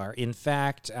cigar. In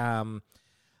fact, I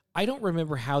don't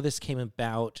remember how this came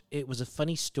about. It was a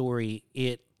funny story.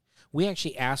 We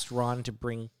actually asked Ron to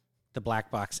bring the black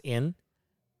box in.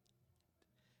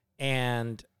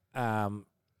 And,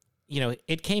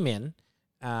 it came in.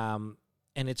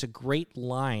 And it's a great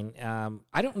line.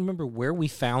 I don't remember where we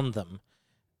found them,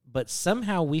 but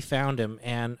somehow we found them,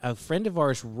 and a friend of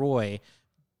ours, Roy,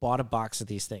 bought a box of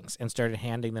these things and started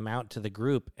handing them out to the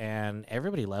group, and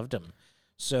everybody loved them.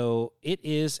 So it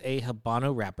is a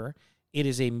Habano wrapper. It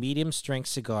is a medium-strength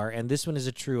cigar, and this one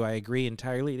is I agree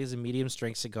entirely. It is a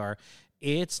medium-strength cigar.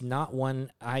 It's not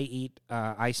one I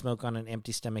smoke on an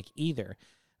empty stomach either.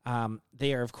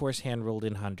 They are, of course, hand-rolled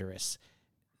in Honduras.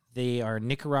 They are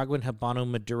Nicaraguan Habano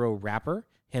Maduro wrapper,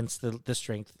 hence the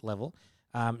strength level,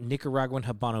 Nicaraguan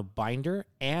Habano binder,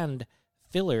 and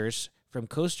fillers from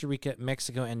Costa Rica,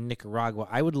 Mexico, and Nicaragua.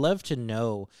 I would love to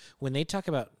know, when they talk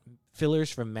about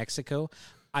fillers from Mexico,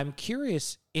 I'm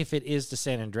curious if it is the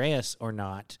San Andreas or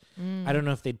not. I don't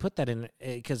know if they'd put that in,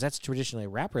 because that's traditionally a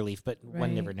wrapper leaf, but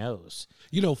one never knows.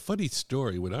 Funny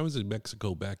story. When I was in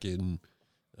Mexico back in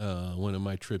one of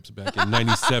my trips back in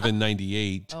 97,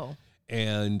 98,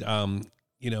 and,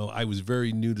 I was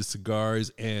very new to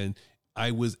cigars, and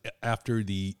I was after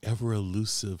the ever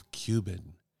elusive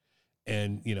Cuban.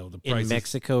 And, the price. In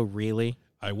Mexico, really?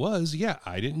 I was, yeah.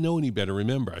 I didn't know any better.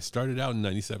 Remember, I started out in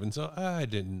 97, so I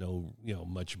didn't know,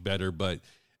 much better. But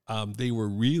they were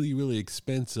really, really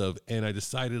expensive, and I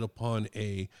decided upon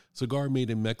a cigar made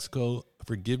in Mexico.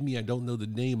 Forgive me, I don't know the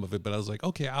name of it, but I was like,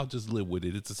 okay, I'll just live with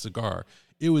it. It's a cigar.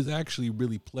 It was actually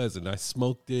really pleasant. I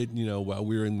smoked it, while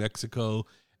we were in Mexico,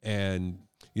 and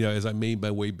as I made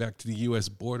my way back to the U.S.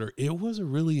 border, it was a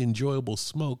really enjoyable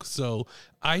smoke. So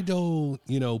I don't,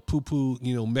 poo-poo,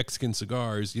 Mexican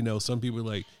cigars. Some people are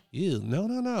like, ew,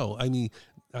 no. I mean,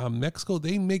 Mexico,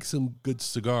 they make some good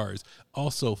cigars.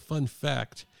 Also, fun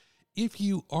fact, if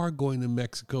you are going to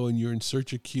Mexico and you're in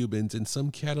search of Cubans and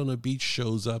some cat on a beach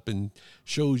shows up and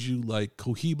shows you like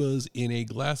Cohibas in a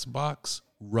glass box,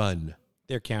 run.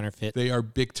 They're counterfeit. They are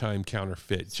big time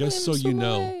counterfeit, just so you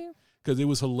know. Because it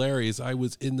was hilarious. I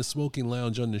was in the smoking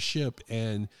lounge on the ship,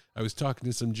 and I was talking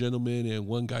to some gentlemen, and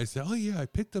one guy said, oh, yeah, I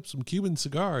picked up some Cuban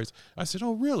cigars. I said,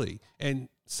 oh, really? And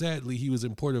sadly, he was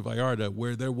in Puerto Vallarta,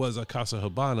 where there was a Casa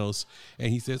Habanos,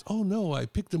 and he says, oh, no, I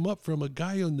picked them up from a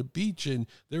guy on the beach, and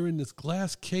they're in this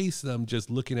glass case, and I'm just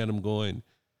looking at him going,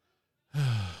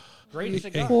 great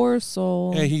cigar. Poor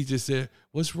soul. And he just said,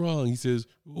 what's wrong? He says,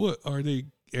 what are they?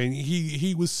 And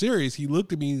he was serious. He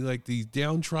looked at me like these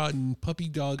downtrodden puppy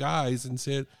dog eyes and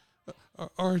said,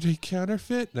 are they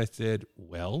counterfeit? And I said,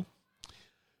 well,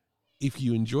 if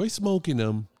you enjoy smoking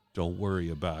them, don't worry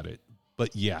about it.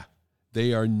 But yeah,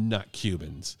 they are not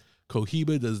Cubans.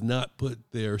 Cohiba does not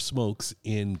put their smokes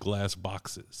in glass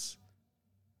boxes.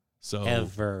 So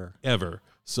Ever.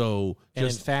 So and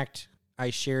in fact,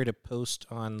 I shared a post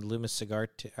on Loomis Cigar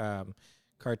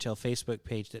Cartel Facebook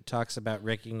page that talks about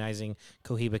recognizing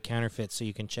Cohiba counterfeits, so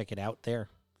you can check it out there.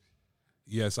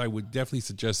 Yes, I would definitely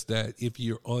suggest that if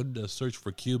you're on the search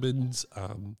for Cubans,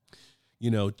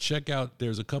 check out,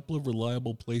 there's a couple of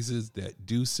reliable places that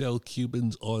do sell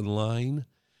Cubans online.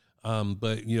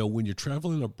 But, when you're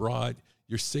traveling abroad,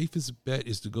 your safest bet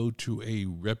is to go to a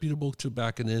reputable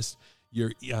tobacconist.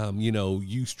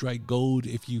 You strike gold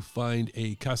if you find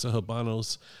a Casa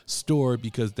Habanos store,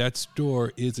 because that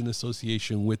store is in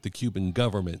association with the Cuban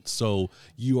government. So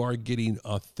you are getting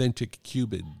authentic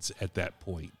Cubans at that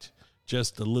point.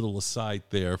 just a little aside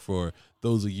there for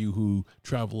those of you who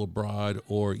travel abroad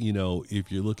or,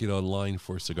 if you're looking online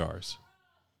for cigars.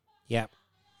 Yeah.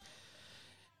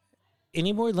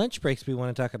 Any more lunch breaks we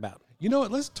want to talk about? You know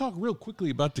what? Let's talk real quickly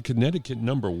about the Connecticut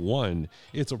 #1.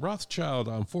 It's a Rothschild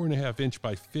 4.5 inch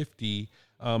by 50.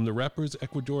 The wrapper is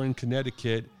Ecuadorian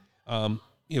Connecticut.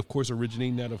 Of course,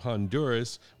 originating out of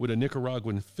Honduras with a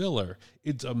Nicaraguan filler.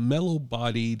 It's a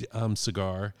mellow-bodied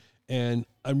cigar, and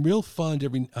I'm really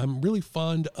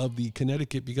fond of the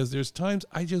Connecticut because there's times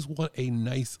I just want a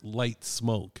nice light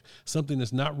smoke, something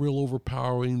that's not real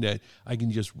overpowering that I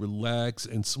can just relax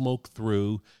and smoke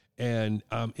through, and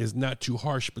is not too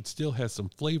harsh but still has some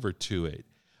flavor to it.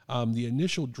 The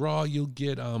initial draw, you'll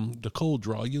get the cold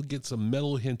draw, you'll get some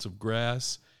mellow hints of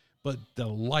grass. But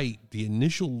the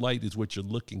initial light is what you're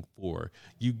looking for.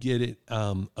 You get it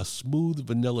a smooth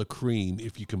vanilla cream,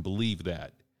 if you can believe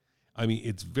that. I mean,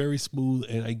 it's very smooth,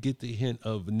 and I get the hint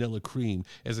of vanilla cream.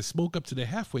 As I smoke up to the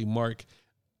halfway mark,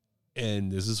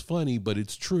 and this is funny, but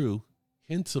it's true,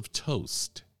 hints of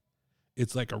toast.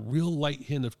 It's like a real light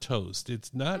hint of toast.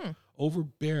 It's not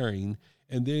overbearing,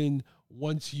 and then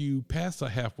once you pass the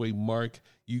halfway mark,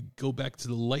 you go back to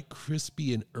the light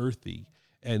crispy and earthy.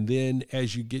 And then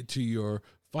as you get to your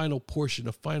final portion,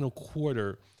 the final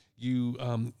quarter, you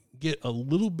get a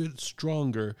little bit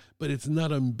stronger, but it's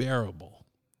not unbearable.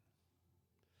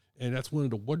 And that's one of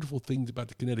the wonderful things about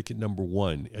the Connecticut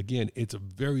 #1. Again, it's a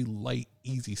very light,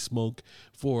 easy smoke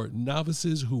for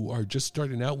novices who are just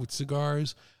starting out with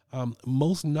cigars.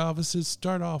 Most novices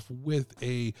start off with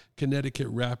a Connecticut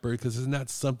wrapper because it's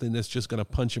not something that's just going to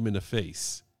punch them in the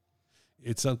face.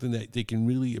 It's something that they can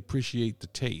really appreciate the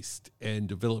taste and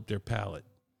develop their palate.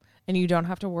 And you don't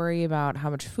have to worry about how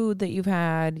much food that you've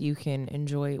had. You can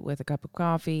enjoy it with a cup of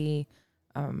coffee,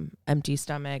 empty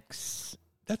stomachs.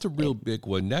 That's a real big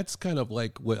one. That's kind of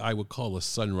like what I would call a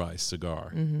sunrise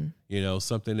cigar. Mm-hmm.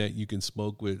 Something that you can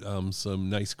smoke with some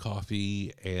nice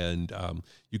coffee, and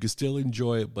you can still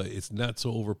enjoy it, but it's not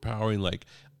so overpowering. Like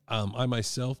I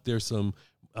myself, there's some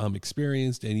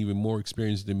experienced and even more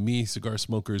experienced than me cigar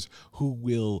smokers who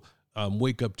will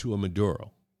wake up to a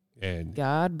Maduro. And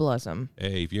God bless them.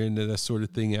 Hey, if you're into that sort of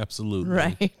thing, absolutely.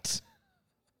 Right.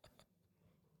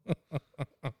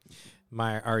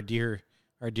 Our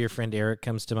dear friend Eric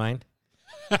comes to mind.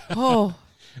 Oh.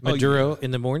 Maduro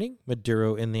in the morning,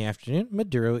 Maduro in the afternoon,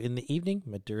 Maduro in the evening,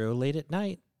 Maduro late at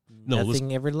night.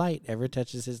 Nothing ever light ever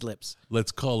touches his lips.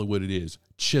 Let's call it what it is.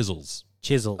 Chisels.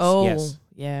 Chisels, oh, yes.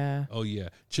 Yeah. Oh, yeah.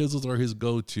 Chisels are his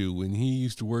go-to. When he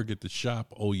used to work at the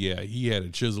shop, oh, yeah, he had a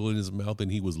chisel in his mouth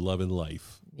and he was loving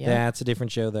life. Yep. That's a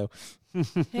different show, though.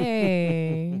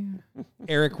 Hey.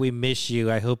 Eric, we miss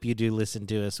you. I hope you do listen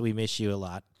to us. We miss you a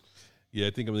lot. Yeah, I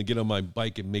think I'm going to get on my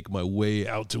bike and make my way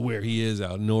out to where he is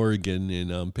out in Oregon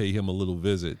and pay him a little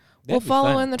visit. We'll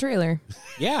follow in the trailer.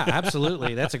 Yeah,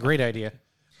 absolutely. That's a great idea.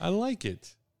 I like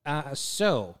it.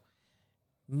 So,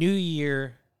 new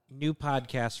year, new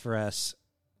podcast for us,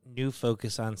 new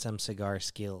focus on some cigar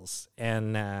skills.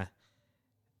 And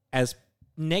as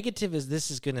negative as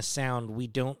this is going to sound,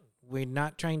 we're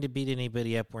not trying to beat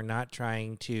anybody up. We're not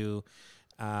trying to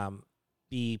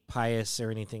be pious or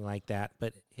anything like that.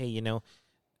 But hey,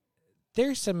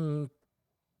 there's some,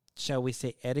 shall we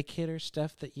say, etiquette or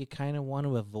stuff that you kind of want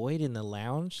to avoid in the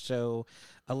lounge. So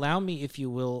allow me, if you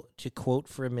will, to quote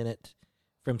for a minute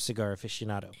from Cigar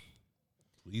Aficionado.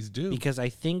 Please do. Because I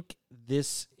think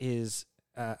this is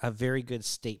a very good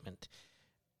statement.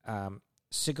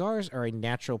 Cigars are a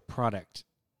natural product.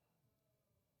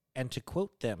 And to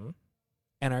quote them,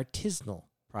 an artisanal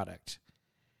product.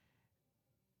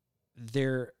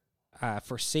 They're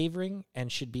for savoring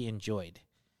and should be enjoyed.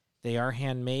 They are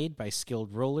handmade by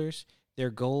skilled rollers. Their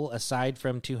goal, aside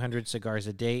from 200 cigars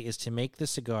a day, is to make the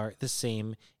cigar the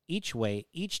same each way,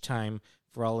 each time,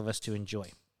 for all of us to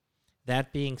enjoy.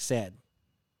 That being said,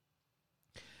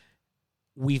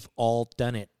 we've all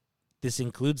done it. This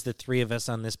includes the three of us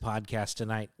on this podcast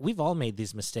tonight. We've all made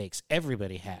these mistakes.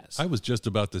 Everybody has. I was just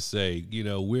about to say,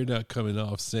 we're not coming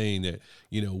off saying that,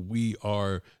 we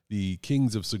are the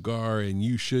kings of cigar and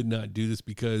you should not do this,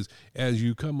 because as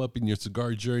you come up in your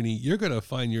cigar journey, you're going to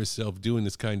find yourself doing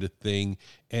this kind of thing,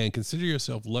 and consider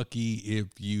yourself lucky if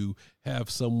you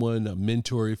have someone, a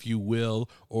mentor, if you will,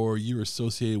 or you're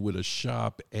associated with a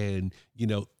shop and,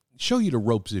 show you the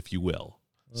ropes, if you will.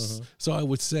 Mm-hmm. So I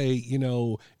would say,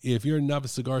 if you're a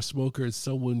novice cigar smoker and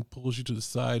someone pulls you to the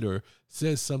side or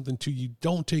says something to you,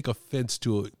 don't take offense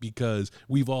to it, because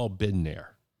we've all been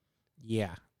there.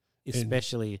 Yeah,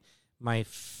 especially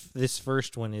this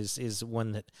first one is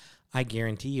one that I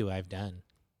guarantee you I've done.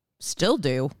 Still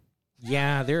do.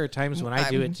 Yeah, there are times when I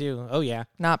do it too. Oh, yeah.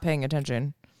 Not paying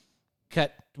attention.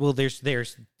 cut. Well, there's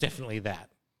definitely that.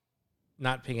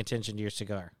 Not paying attention to your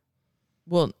cigar.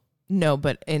 Well, no,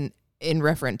 but in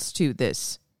reference to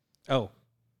this. Oh,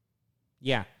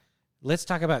 yeah. Let's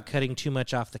talk about cutting too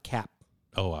much off the cap.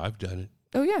 Oh, I've done it.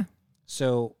 Oh, yeah.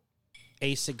 So,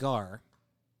 a cigar,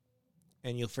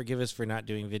 and you'll forgive us for not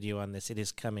doing video on this. It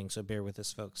is coming, so bear with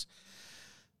us, folks.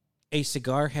 A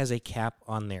cigar has a cap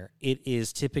on there. It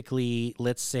is typically,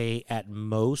 let's say, at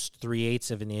most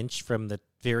 3/8 of an inch from the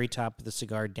very top of the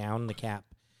cigar down the cap.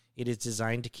 It is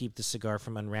designed to keep the cigar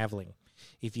from unraveling.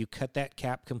 If you cut that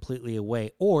cap completely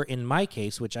away, or in my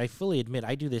case, which I fully admit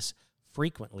I do this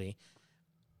frequently,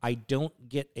 I don't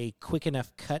get a quick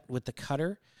enough cut with the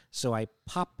cutter, so I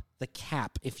pop the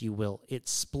cap, if you will. It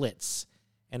splits,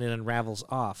 and it unravels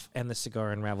off, and the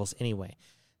cigar unravels anyway.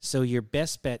 So your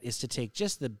best bet is to take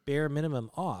just the bare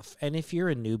minimum off. And if you're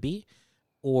a newbie,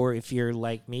 or if you're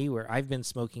like me, where I've been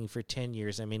smoking for 10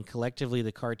 years, I mean, collectively,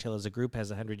 the cartel as a group has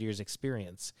 100 years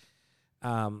experience.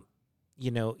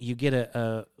 You get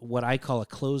a what I call a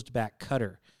closed back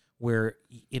cutter, where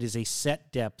it is a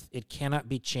set depth. It cannot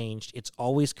be changed. It's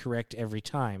always correct every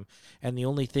time. And the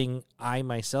only thing I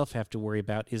myself have to worry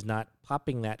about is not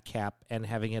popping that cap and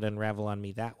having it unravel on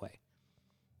me that way.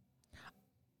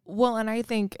 Well, and I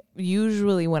think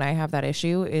usually when I have that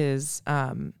issue is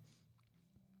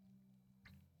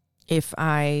if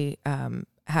I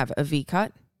have a V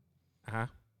cut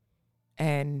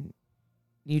and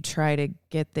you try to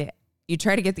get the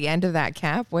end of that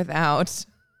cap without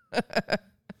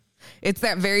it's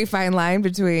that very fine line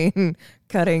between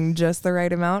cutting just the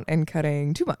right amount and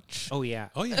cutting too much. Oh yeah.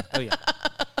 Oh, yeah. Oh yeah.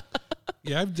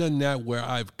 Yeah, I've done that where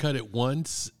I've cut it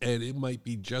once and it might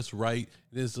be just right.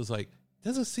 And it's just like,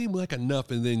 doesn't seem like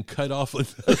enough, and then cut off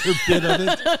another bit of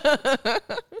it.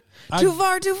 Too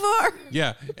far.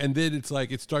 Yeah, and then it's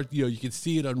like it starts. You can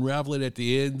see it unraveling at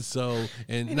the end. So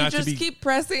and not you just to be keep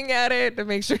pressing at it to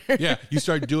make sure. Yeah, you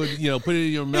start doing. Put it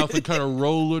in your mouth and kind of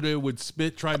roll it with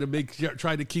spit, trying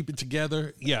to keep it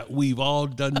together. Yeah, we've all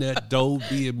done that. Don't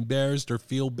be embarrassed or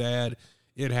feel bad.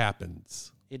 It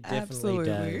happens. It definitely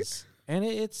does, and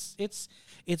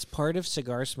it's part of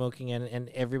cigar smoking, and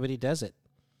everybody does it.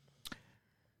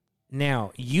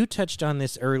 Now, you touched on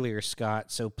this earlier,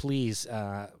 Scott, so please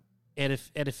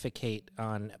edificate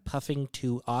on puffing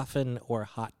too often or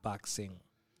hotboxing.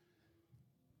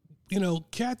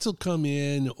 Cats will come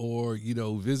in or,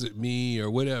 visit me or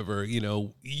whatever.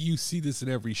 You see this in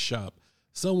every shop.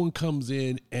 Someone comes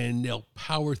in and they'll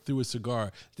power through a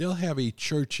cigar. They'll have a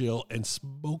Churchill and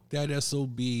smoke that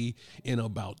SOB in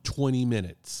about 20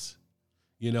 minutes.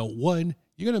 One,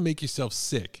 you're going to make yourself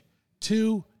sick.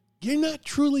 Two, you're not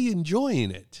truly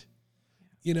enjoying it.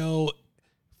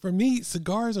 For me,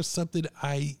 cigars are something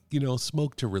I,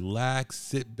 smoke to relax,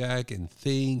 sit back and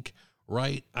think,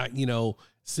 right?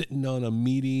 Sitting on a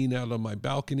meeting out on my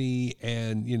balcony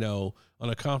and, on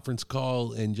a conference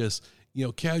call and just,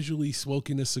 casually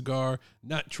smoking a cigar,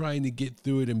 not trying to get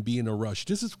through it and be in a rush.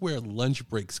 This is where lunch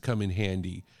breaks come in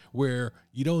handy, where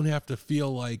you don't have to feel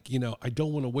like, I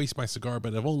don't want to waste my cigar,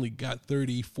 but I've only got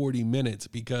 30, 40 minutes,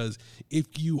 because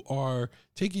if you are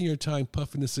taking your time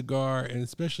puffing a cigar, and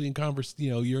especially in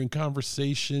you're in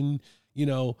conversation,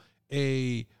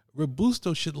 a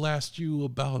Robusto should last you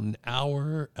about an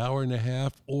hour and a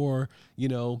half, or,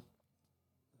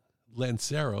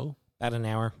 Lancero. About an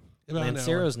hour.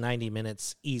 Lancero's 90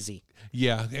 minutes, easy.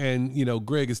 Yeah, and,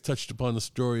 Greg has touched upon the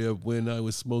story of when I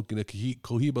was smoking a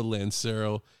Cohiba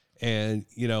Lancero, and,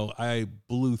 I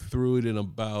blew through it in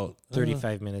about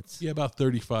 35 minutes. Yeah, about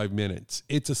 35 minutes.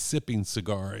 It's a sipping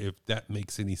cigar, if that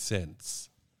makes any sense.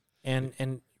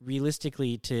 And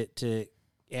realistically, to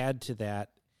add to that,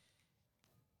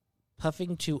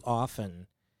 puffing too often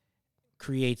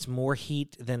creates more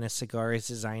heat than a cigar is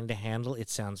designed to handle. It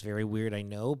sounds very weird, I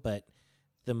know, but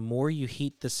the more you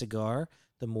heat the cigar,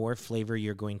 the more flavor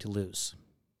you're going to lose.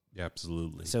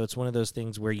 Absolutely. So it's one of those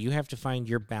things where you have to find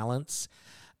your balance.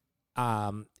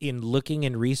 In looking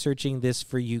and researching this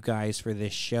for you guys for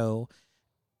this show,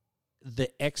 the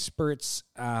experts,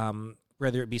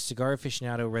 whether it be Cigar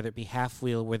Aficionado, whether it be Half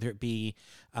Wheel, whether it be,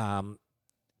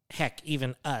 heck,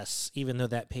 even us, even though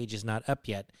that page is not up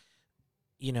yet,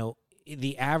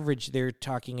 the average, they're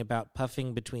talking about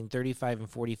puffing between 35 and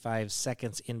 45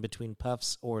 seconds in between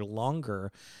puffs or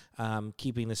longer,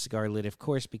 keeping the cigar lit, of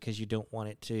course, because you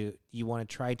want to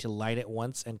try to light it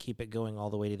once and keep it going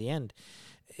all the way to the end.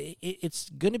 It's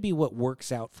going to be what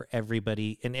works out for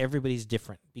everybody, and everybody's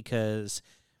different, because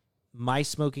my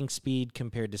smoking speed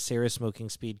compared to Sarah's smoking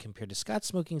speed compared to Scott's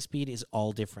smoking speed is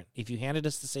all different. If you handed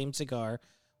us the same cigar,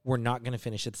 we're not going to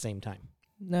finish at the same time.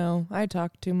 No, I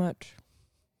talk too much.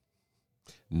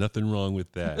 Nothing wrong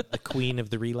with that. The queen of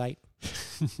the relight.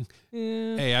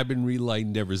 Hey, I've been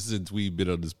relighting ever since we've been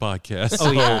on this podcast.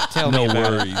 Oh, yeah. so Tell me no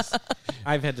about it. worries.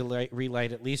 I've had to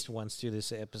relight at least once through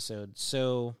this episode.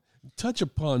 So, Touch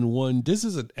upon one. This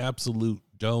is an absolute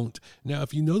don't. Now,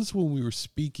 if you notice when we were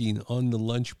speaking on the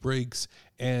lunch breaks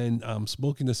and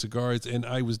smoking the cigars, and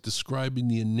I was describing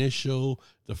the initial,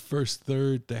 the first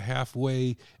third, the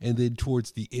halfway, and then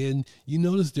towards the end, you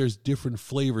notice there's different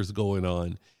flavors going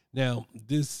on. Now,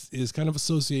 this is kind of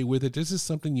associated with it. This is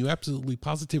something you absolutely,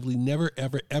 positively never,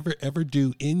 ever, ever, ever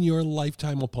do in your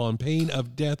lifetime upon pain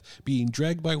of death, being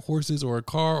dragged by horses or a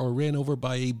car or ran over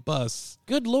by a bus.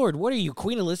 good Lord, what are you,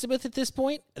 Queen Elizabeth at this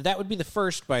point? That would be the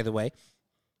first, by the way.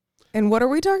 And what are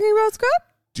we talking about, Scott?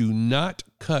 Do not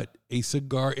cut a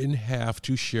cigar in half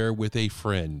to share with a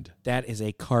friend. That is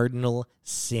a cardinal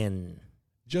sin.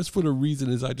 Just for the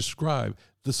reason as I described,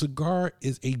 the cigar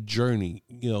is a journey.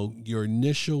 You know, your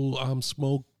initial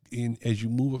smoke, as you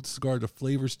move up the cigar, the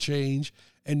flavors change.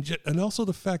 And also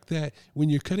the fact that when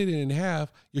you're cutting it in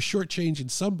half, you're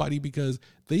shortchanging somebody because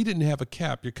they didn't have a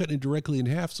cap. You're cutting it directly in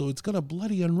half, so it's going to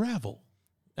bloody unravel.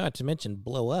 Not to mention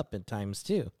blow up at times,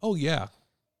 too. Oh, yeah.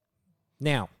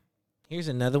 Now, here's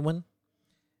another one.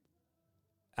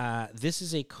 This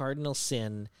is a cardinal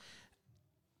sin,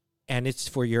 and it's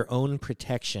for your own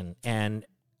protection. And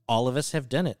all of us have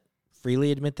done it.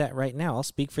 Freely admit that right now. I'll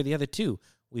speak for the other two.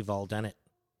 We've all done it.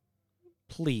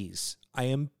 Please, I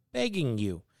am begging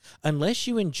you, unless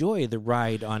you enjoy the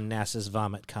ride on NASA's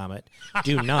Vomit Comet,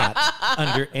 do not,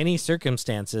 under any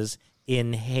circumstances,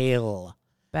 inhale.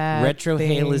 Bad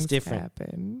Retrohale is things different.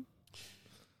 happen.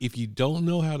 If you don't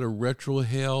know how to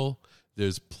retrohale,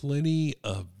 there's plenty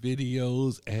of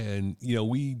videos, and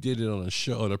we did it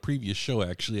on a previous show.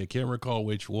 Actually, I can't recall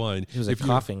which one. It was a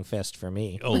coughing fest for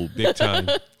me. Oh, big time!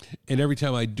 And every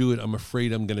time I do it, I'm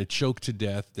afraid I'm going to choke to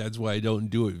death. That's why I don't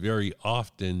do it very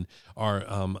often. Our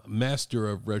master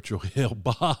of retrohale,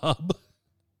 Bob.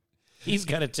 He's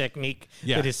got a technique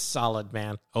that is solid,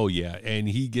 man. Oh yeah, and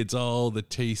he gets all the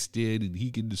taste in, and he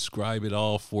can describe it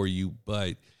all for you.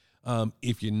 But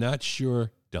if you're not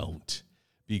sure, don't.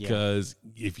 Because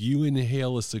if you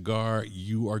inhale a cigar,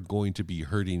 you are going to be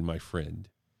hurting, my friend.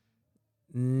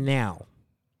 Now,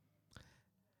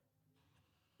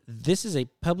 this is a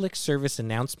public service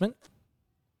announcement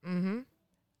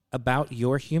about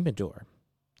your humidor.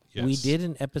 Yes. We did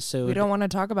an episode. We don't want to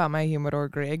talk about my humidor,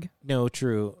 Greg. No,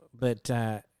 true. But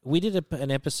we did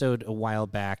an episode a while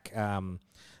back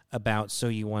about So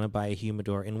You Want to Buy a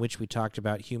Humidor, in which we talked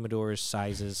about humidors,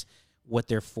 sizes, what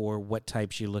they're for, what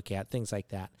types you look at, things like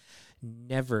that.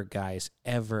 Never, guys,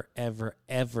 ever, ever,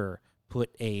 ever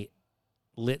put a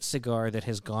lit cigar that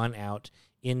has gone out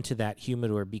into that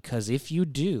humidor, because if you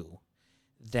do,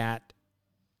 that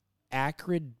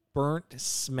acrid, burnt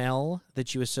smell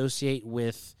that you associate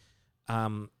with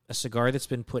a cigar that's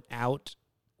been put out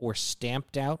or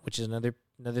stamped out, which is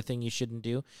another thing you shouldn't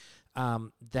do,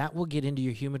 that will get into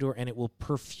your humidor, and it will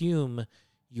perfume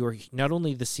your, not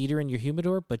only the cedar in your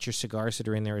humidor, but your cigars that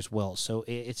are in there as well. So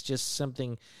it's just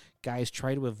something, guys,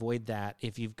 try to avoid that.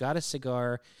 If you've got a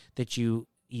cigar that you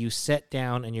set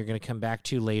down and you're going to come back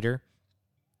to later,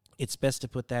 it's best to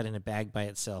put that in a bag by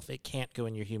itself. It can't go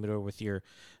in your humidor with your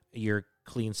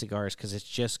clean cigars, because it's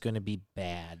just going to be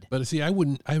bad. But see, I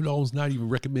would always not even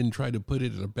recommend trying to put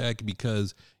it in a bag,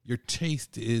 because your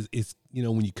taste is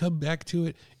when you come back to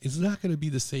it, it's not going to be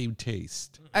the same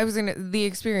taste. The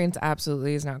experience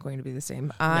absolutely is not going to be the same.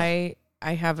 No. I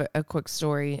have a quick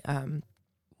story.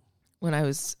 When I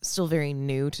was still very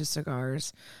new to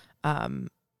cigars,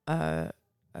 a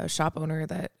shop owner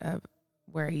that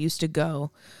where I used to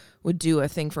go would do a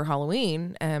thing for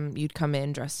Halloween. You'd come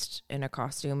in dressed in a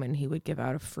costume, and he would give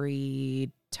out a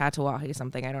free tatuaje,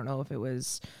 something. I don't know if it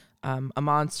was a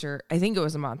monster. I think it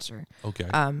was a monster. Okay.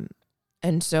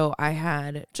 And so I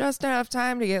had just enough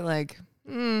time to get like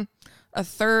a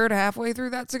third halfway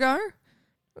through that cigar.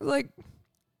 Like,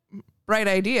 bright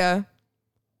idea.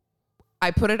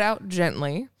 I put it out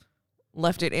gently,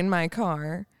 left it in my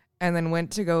car, and then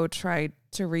went to go try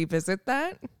to revisit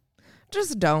that.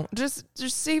 Just don't. Just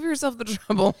save yourself the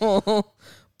trouble.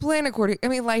 Plan accordingly. I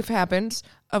mean, life happens,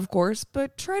 of course,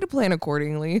 but try to plan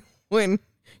accordingly when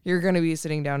you're going to be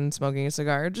sitting down and smoking a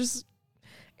cigar.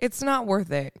 It's not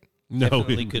worth it. No,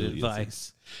 definitely good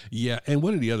advice. Yeah, and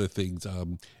one of the other things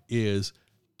is,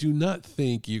 do not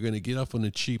think you're going to get off on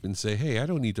the cheap and say, hey, I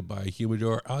don't need to buy a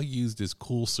humidor. I'll use this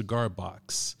cool cigar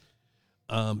box.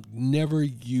 Never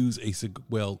use a cigar.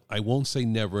 Well, I won't say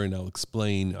never, and I'll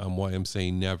explain why I'm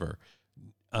saying never.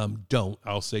 Don't.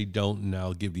 I'll say don't, and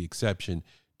I'll give the exception.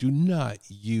 Do not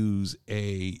use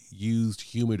a used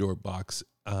humidor box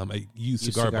a used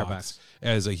cigar box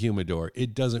as a humidor.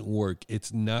 It doesn't work.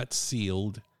 It's not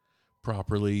sealed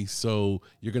properly, so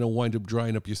you're going to wind up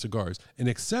drying up your cigars. An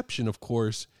exception, of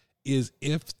course, is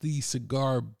if the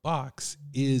cigar box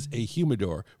is a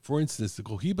humidor. For instance, the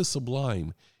Cohiba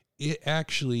Sublime, it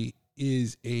actually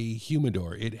is a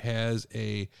humidor. It has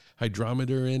a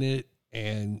hydrometer in it,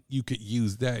 and you could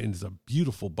use that, and it's a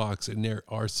beautiful box. And there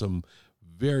are some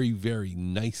very, very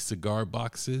nice cigar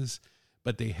boxes,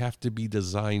 but they have to be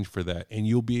designed for that. And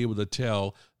you'll be able to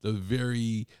tell the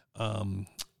very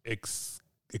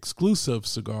exclusive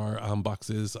cigar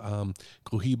boxes,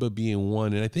 Cohiba being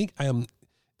one. And I think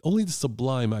only the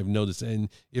Sublime I've noticed. And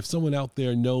if someone out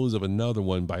there knows of another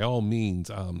one, by all means,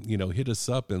 hit us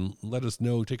up and let us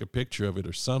know, take a picture of it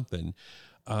or something.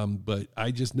 But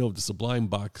I just know the Sublime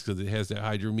box because it has that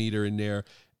hydrometer in there,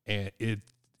 and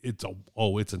it's an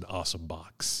awesome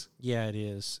box. Yeah, it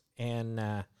is.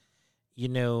 And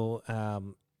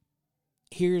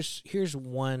here's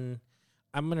one.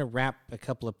 I'm going to wrap a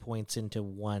couple of points into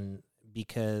one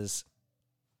because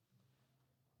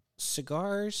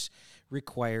cigars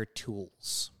require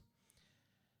tools.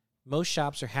 Most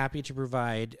shops are happy to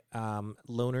provide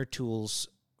loaner tools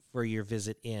for your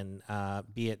visit in,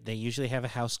 be it they usually have a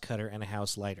house cutter and a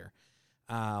house lighter.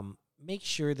 Make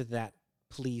sure that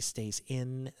please stays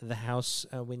in the house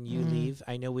when you leave.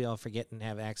 I know we all forget and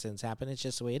have accidents happen. It's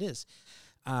just the way it is.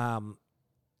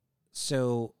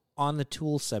 So on the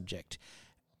tool subject,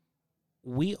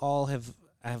 we all have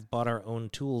bought our own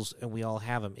tools, and we all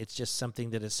have them. It's just something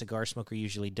that a cigar smoker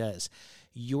usually does.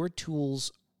 Your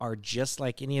tools are just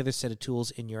like any other set of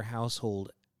tools in your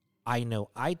household. I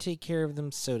know I take care of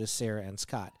them, so does Sarah and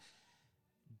Scott.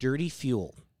 Dirty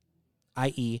fuel,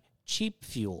 i.e. cheap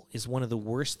fuel, is one of the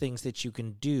worst things that you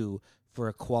can do for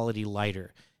a quality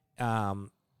lighter. I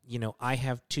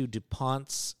have 2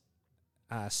 DuPonts.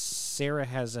 Sarah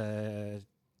has a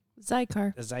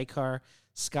Zycar.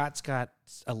 Scott's got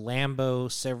a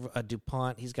Lambo, a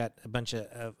DuPont. He's got a bunch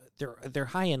of they're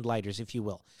high-end lighters, if you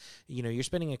will. You're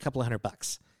spending a couple of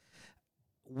 $100.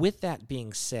 With that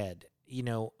being said,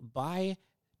 buy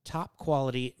top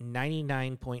quality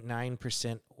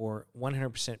 99.9% or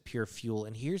 100% pure fuel.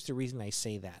 And here's the reason I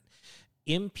say that.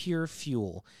 Impure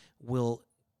fuel will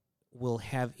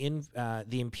have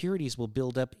the impurities will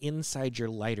build up inside your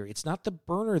lighter. It's not the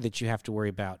burner that you have to worry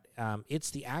about.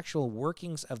 It's the actual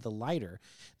workings of the lighter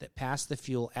that pass the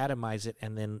fuel, atomize it,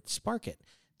 and then spark it.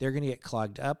 They're going to get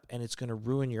clogged up, and it's going to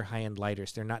ruin your high-end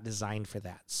lighters. They're not designed for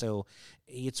that. So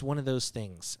it's one of those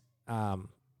things.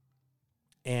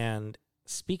 And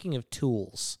speaking of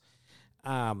tools,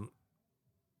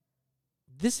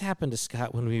 this happened to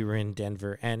Scott when we were in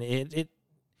Denver, and it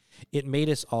made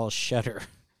us all shudder.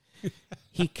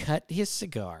 He cut his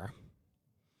cigar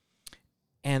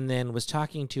and then was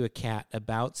talking to a cat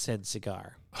about said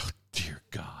cigar. Oh, dear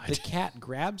God. The cat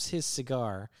grabs his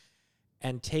cigar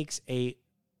and takes a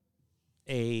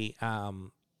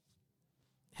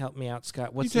help me out,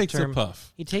 Scott. What's the term? He takes a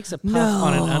puff. He takes a puff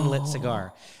on an unlit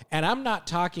cigar. And I'm not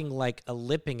talking like a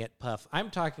lipping it puff.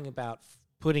 I'm talking about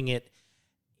putting it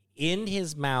in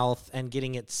his mouth and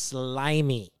getting it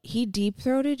slimy. He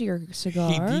deep-throated your cigar?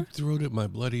 He deep-throated my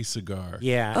bloody cigar.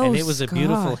 Yeah, and it was a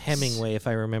beautiful Hemingway, if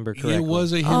I remember correctly. It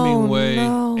was a Hemingway,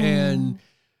 no. and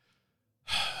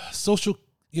social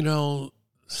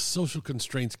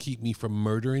constraints keep me from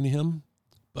murdering him,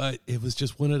 but it was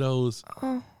just one of those,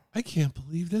 I can't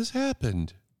believe this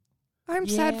happened. I'm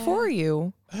sad for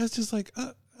you. I was just like,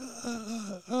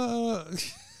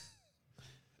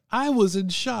 I was in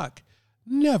shock.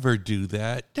 Never do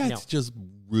that. That's just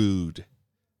rude.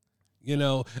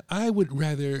 I would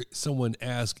rather someone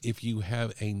ask if you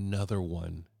have another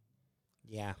one.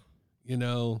 Yeah.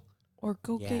 Or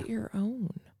go get your own.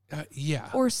 Yeah.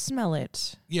 Or smell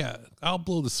it. Yeah. I'll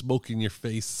blow the smoke in your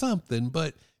face, something,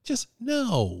 but just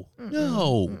no.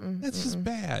 That's just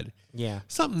bad. Yeah.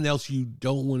 Something else you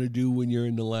don't want to do when you're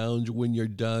in the lounge, when you're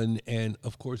done. And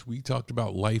of course, we talked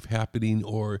about life happening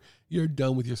or you're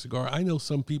done with your cigar. I know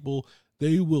some people,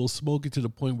 they will smoke it to the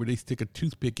point where they stick a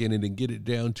toothpick in it and get it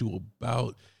down to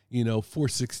about,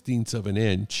 4/16 of an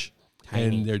inch.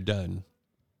 Tiny. And they're done.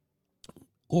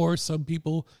 Or some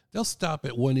people, they'll stop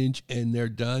at 1 inch and they're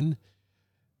done.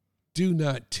 Do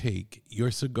not take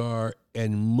your cigar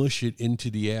and mush it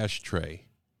into the ashtray.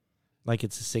 Like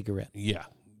it's a cigarette. Yeah.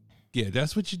 Yeah,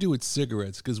 that's what you do with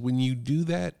cigarettes, because when you do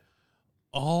that,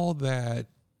 all that,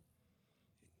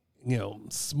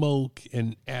 smoke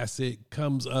and acid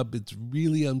comes up. It's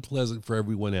really unpleasant for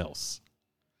everyone else.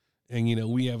 And,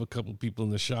 we have a couple people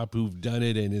in the shop who've done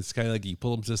it, and it's kind of like you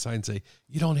pull them to the side and say,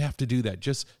 you don't have to do that.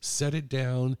 Just set it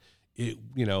down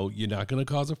you're not going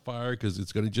to cause a fire because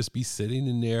it's going to just be sitting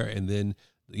in there, and then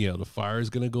the fire is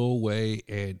going to go away,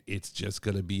 and it's just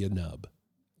going to be a nub.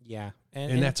 Yeah.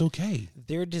 And that's okay.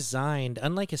 They're designed,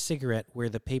 unlike a cigarette where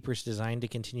the paper's designed to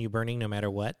continue burning no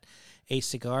matter what, a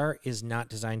cigar is not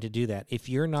designed to do that. If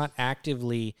you're not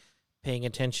actively paying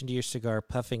attention to your cigar,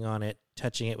 puffing on it,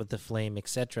 touching it with the flame,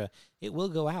 etc., it will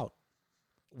go out.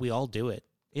 We all do it.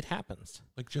 It happens.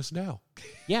 Like just now.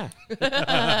 Yeah.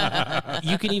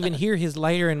 You can even hear his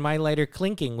lighter and my lighter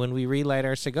clinking when we relight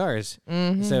our cigars.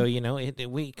 Mm-hmm. So,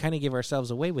 we kind of give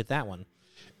ourselves away with that one.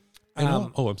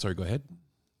 I'm sorry. Go ahead.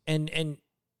 And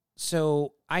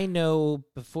so I know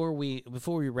before we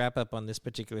wrap up on this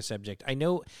particular subject, I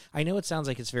know it sounds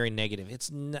like it's very negative.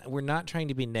 We're not trying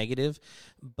to be negative,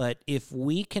 but if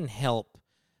we can help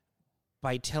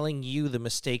by telling you the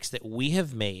mistakes that we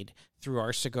have made through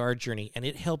our cigar journey, and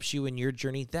it helps you in your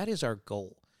journey, that is our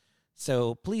goal.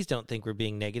 So please don't think we're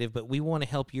being negative, but we want to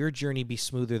help your journey be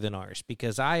smoother than ours,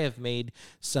 because I have made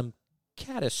some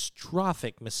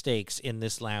catastrophic mistakes in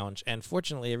this lounge, and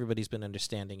fortunately everybody's been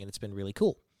understanding, and it's been really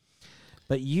cool.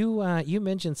 But you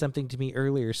mentioned something to me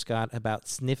earlier, Scott, about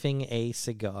sniffing a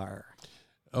cigar.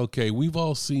 Okay, we've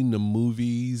all seen the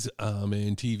movies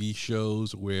and TV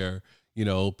shows where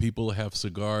people have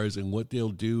cigars, and what they'll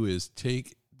do is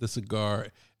take the cigar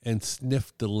and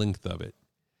sniff the length of it.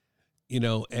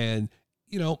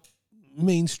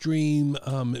 Mainstream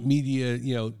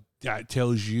media that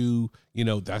tells you,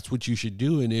 that's what you should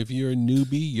do. And if you're a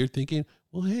newbie, you're thinking,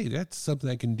 well, hey, that's something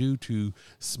I can do to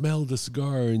smell the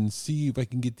cigar and see if I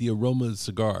can get the aroma of the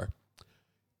cigar.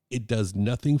 It does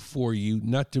nothing for you,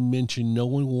 not to mention no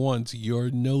one wants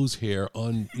your nose hair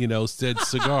on, said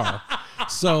cigar.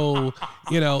 So,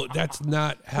 that's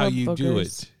not how you do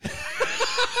it.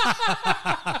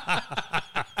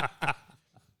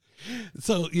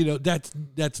 So,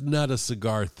 that's not a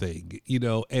cigar thing,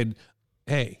 and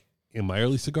hey, in my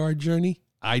early cigar journey,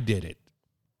 I did it,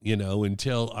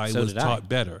 until I was taught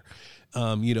better.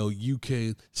 You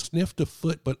can sniff the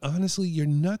foot, but honestly, you're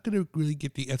not going to really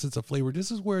get the essence of flavor.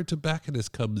 This is where a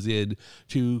tobacconist comes in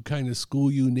to kind of school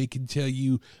you, and they can tell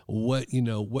you what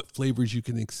flavors you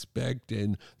can expect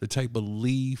and the type of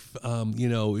leaf.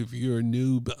 If you're a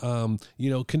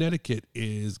noob, Connecticut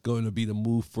is going to be the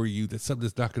move for you. That's something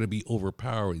that's not going to be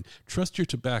overpowering. Trust your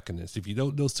tobacconist. If you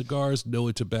don't know cigars, know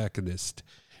a tobacconist.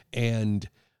 And,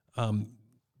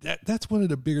 that's one of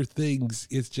the bigger things.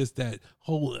 It's just that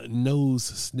whole nose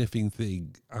sniffing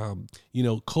thing.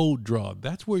 Cold draw.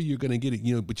 That's where you're going to get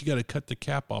it, but you got to cut the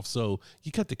cap off. So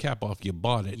you cut the cap off, you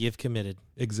bought it. You've committed.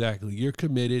 Exactly. You're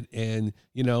committed. And,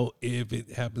 if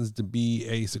it happens to be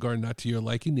a cigar not to your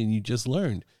liking, then you just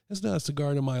learned it's not a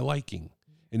cigar to my liking.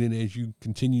 And then as you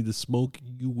continue to smoke,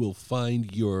 you will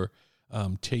find your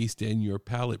taste and your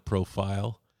palate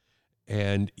profile,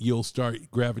 and you'll start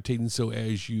gravitating. So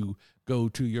as you go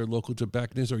to your local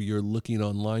tobacconist or you're looking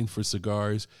online for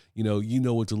cigars, you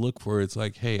know what to look for. It's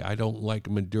like, hey, I don't like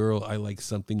Maduro. I like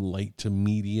something light to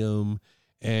medium.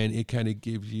 And it kind of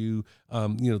gives you,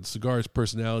 the cigar's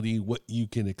personality, what you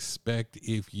can expect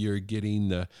if you're getting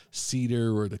the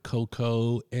cedar or the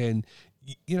cocoa. And,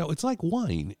 it's like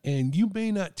wine. And you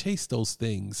may not taste those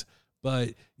things,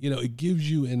 but, it gives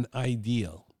you an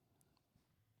idea.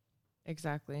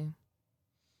 Exactly.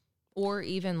 Or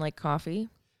even like coffee.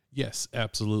 Yes,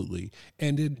 absolutely.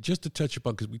 And then just to touch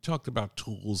upon, because we talked about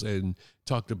tools and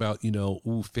talked about,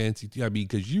 fancy. I mean,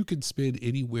 because you can spend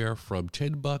anywhere from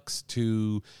 $10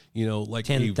 to, like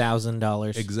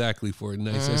 $10,000 exactly for a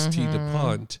nice ST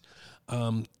DuPont.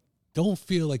 Don't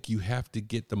feel like you have to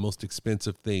get the most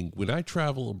expensive thing. When I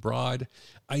travel abroad,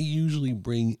 I usually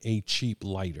bring a cheap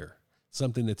lighter,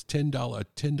 something that's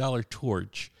 $10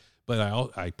 torch, but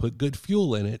I put good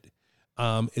fuel in it.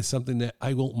 It's something that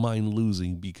I won't mind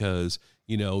losing because,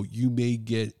 you may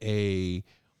get a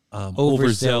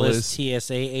overzealous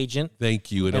TSA agent. Thank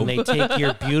you. And they take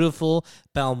your beautiful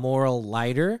Balmoral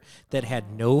lighter that had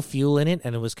no fuel in it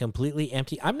and it was completely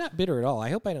empty. I'm not bitter at all. I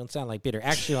hope I don't sound like bitter.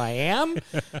 Actually, I am.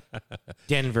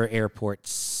 Denver Airport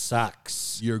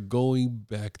sucks. You're going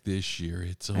back this year.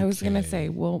 It's okay. I was gonna say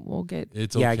we'll get.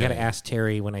 It's okay. Yeah, I gotta ask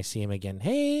Terry when I see him again.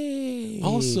 Hey.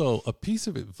 Also, a piece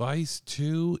of advice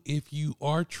too: if you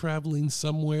are traveling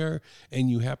somewhere and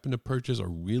you happen to purchase a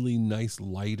really nice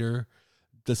lighter,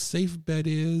 the safe bet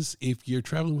is if you're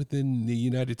traveling within the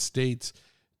United States,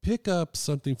 pick up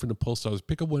something from the post office.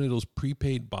 Pick up one of those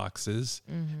prepaid boxes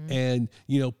and,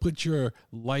 put your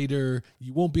lighter.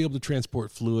 You won't be able to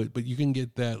transport fluid, but you can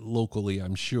get that locally,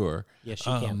 I'm sure. Yes,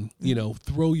 you can.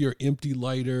 Throw your empty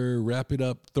lighter, wrap it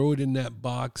up, throw it in that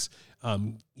box.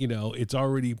 It's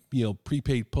already,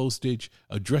 prepaid postage.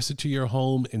 Address it to your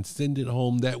home and send it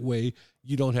home. That way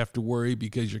you don't have to worry,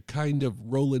 because you're kind of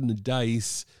rolling the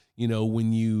dice,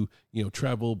 when you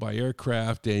travel by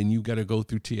aircraft and you got to go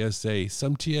through TSA.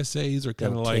 Some TSAs are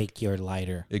kind of like, take your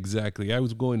lighter. Exactly. I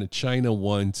was going to China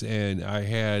once, and I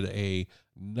had a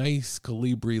nice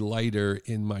Colibri lighter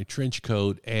in my trench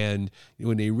coat, and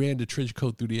when they ran the trench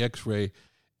coat through the x-ray,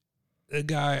 the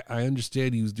guy, I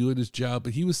understand he was doing his job,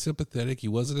 but he was sympathetic. He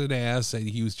wasn't an ass, and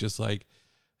he was just like,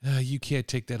 you can't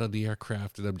take that on the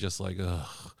aircraft. And I'm just like,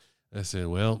 ugh. I said,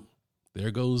 well,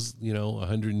 there goes,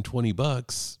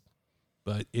 $120,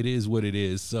 but it is what it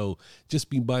is. So just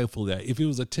be mindful of that. If it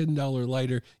was a $10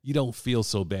 lighter, you don't feel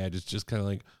so bad. It's just kind of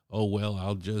like, oh, well,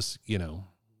 I'll just,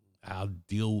 I'll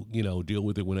deal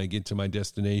with it when I get to my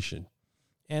destination.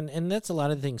 And that's a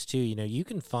lot of things too. You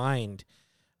can find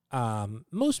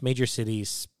most major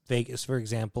cities, Vegas, for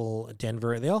example,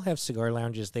 Denver, they all have cigar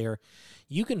lounges there.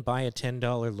 You can buy a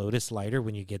 $10 Lotus lighter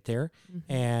when you get there,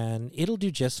 and it'll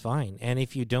do just fine. And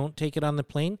if you don't take it on the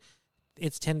plane,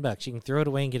 it's $10. You can throw it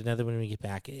away and get another one when you get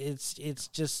back. It's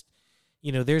just,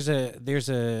 there's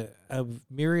a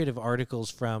myriad of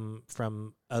articles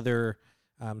from other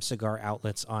cigar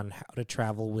outlets on how to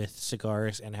travel with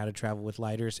cigars and how to travel with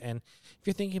lighters. And if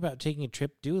you're thinking about taking a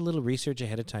trip, do a little research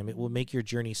ahead of time. It will make your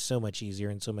journey so much easier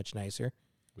and so much nicer.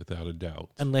 Without a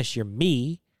doubt. Unless you're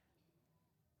me,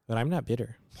 but I'm not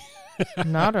bitter.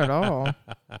 Not at all.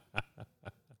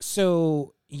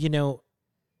 So,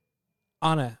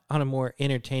 on a more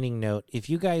entertaining note, if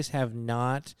you guys have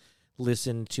not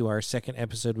listened to our second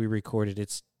episode we recorded,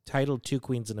 it's titled Two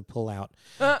Queens and a Pullout,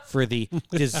 for the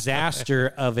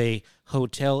disaster of a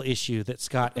hotel issue that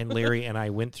Scott and Larry and I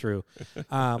went through.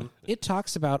 It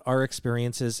talks about our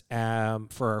experiences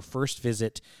for our first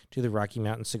visit to the Rocky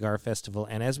Mountain Cigar Festival.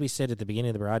 And as we said at the beginning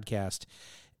of the broadcast,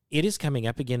 it is coming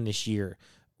up again this year.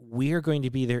 We are going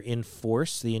to be there in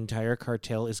force. The entire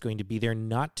cartel is going to be there,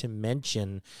 not to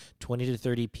mention 20 to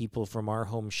 30 people from our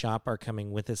home shop are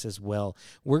coming with us as well.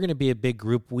 We're going to be a big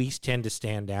group. We tend to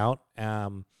stand out.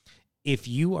 If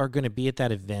you are going to be at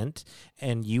that event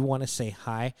and you want to say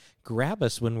hi, grab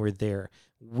us when we're there.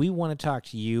 We want to talk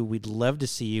to you. We'd love to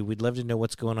see you. We'd love to know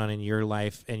what's going on in your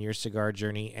life and your cigar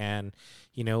journey. And,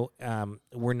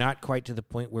 we're not quite to the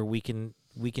point where we can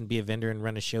be a vendor and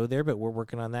run a show there, but we're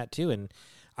working on that too. And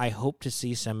I hope to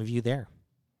see some of you there.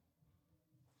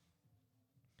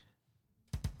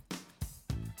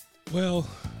 Well,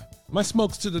 my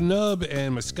smoke's to the nub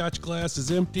and my scotch glass is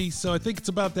empty, so I think it's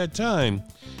about that time.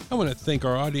 I want to thank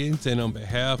our audience, and on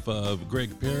behalf of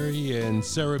Greg Perry and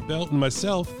Sarah Belt and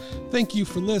myself, thank you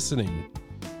for listening.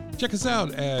 Check us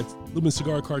out at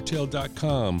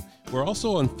LumenCigarCartel.com. We're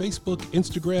also on Facebook,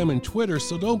 Instagram, and Twitter,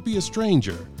 so don't be a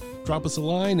stranger. Drop us a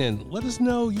line and let us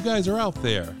know you guys are out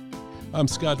there. I'm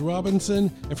Scott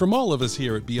Robinson, and from all of us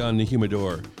here at Beyond the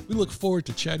Humidor, we look forward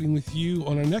to chatting with you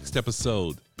on our next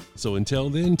episode. So until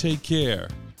then, take care,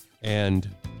 and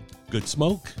good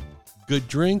smoke, good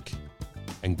drink,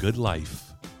 and good life.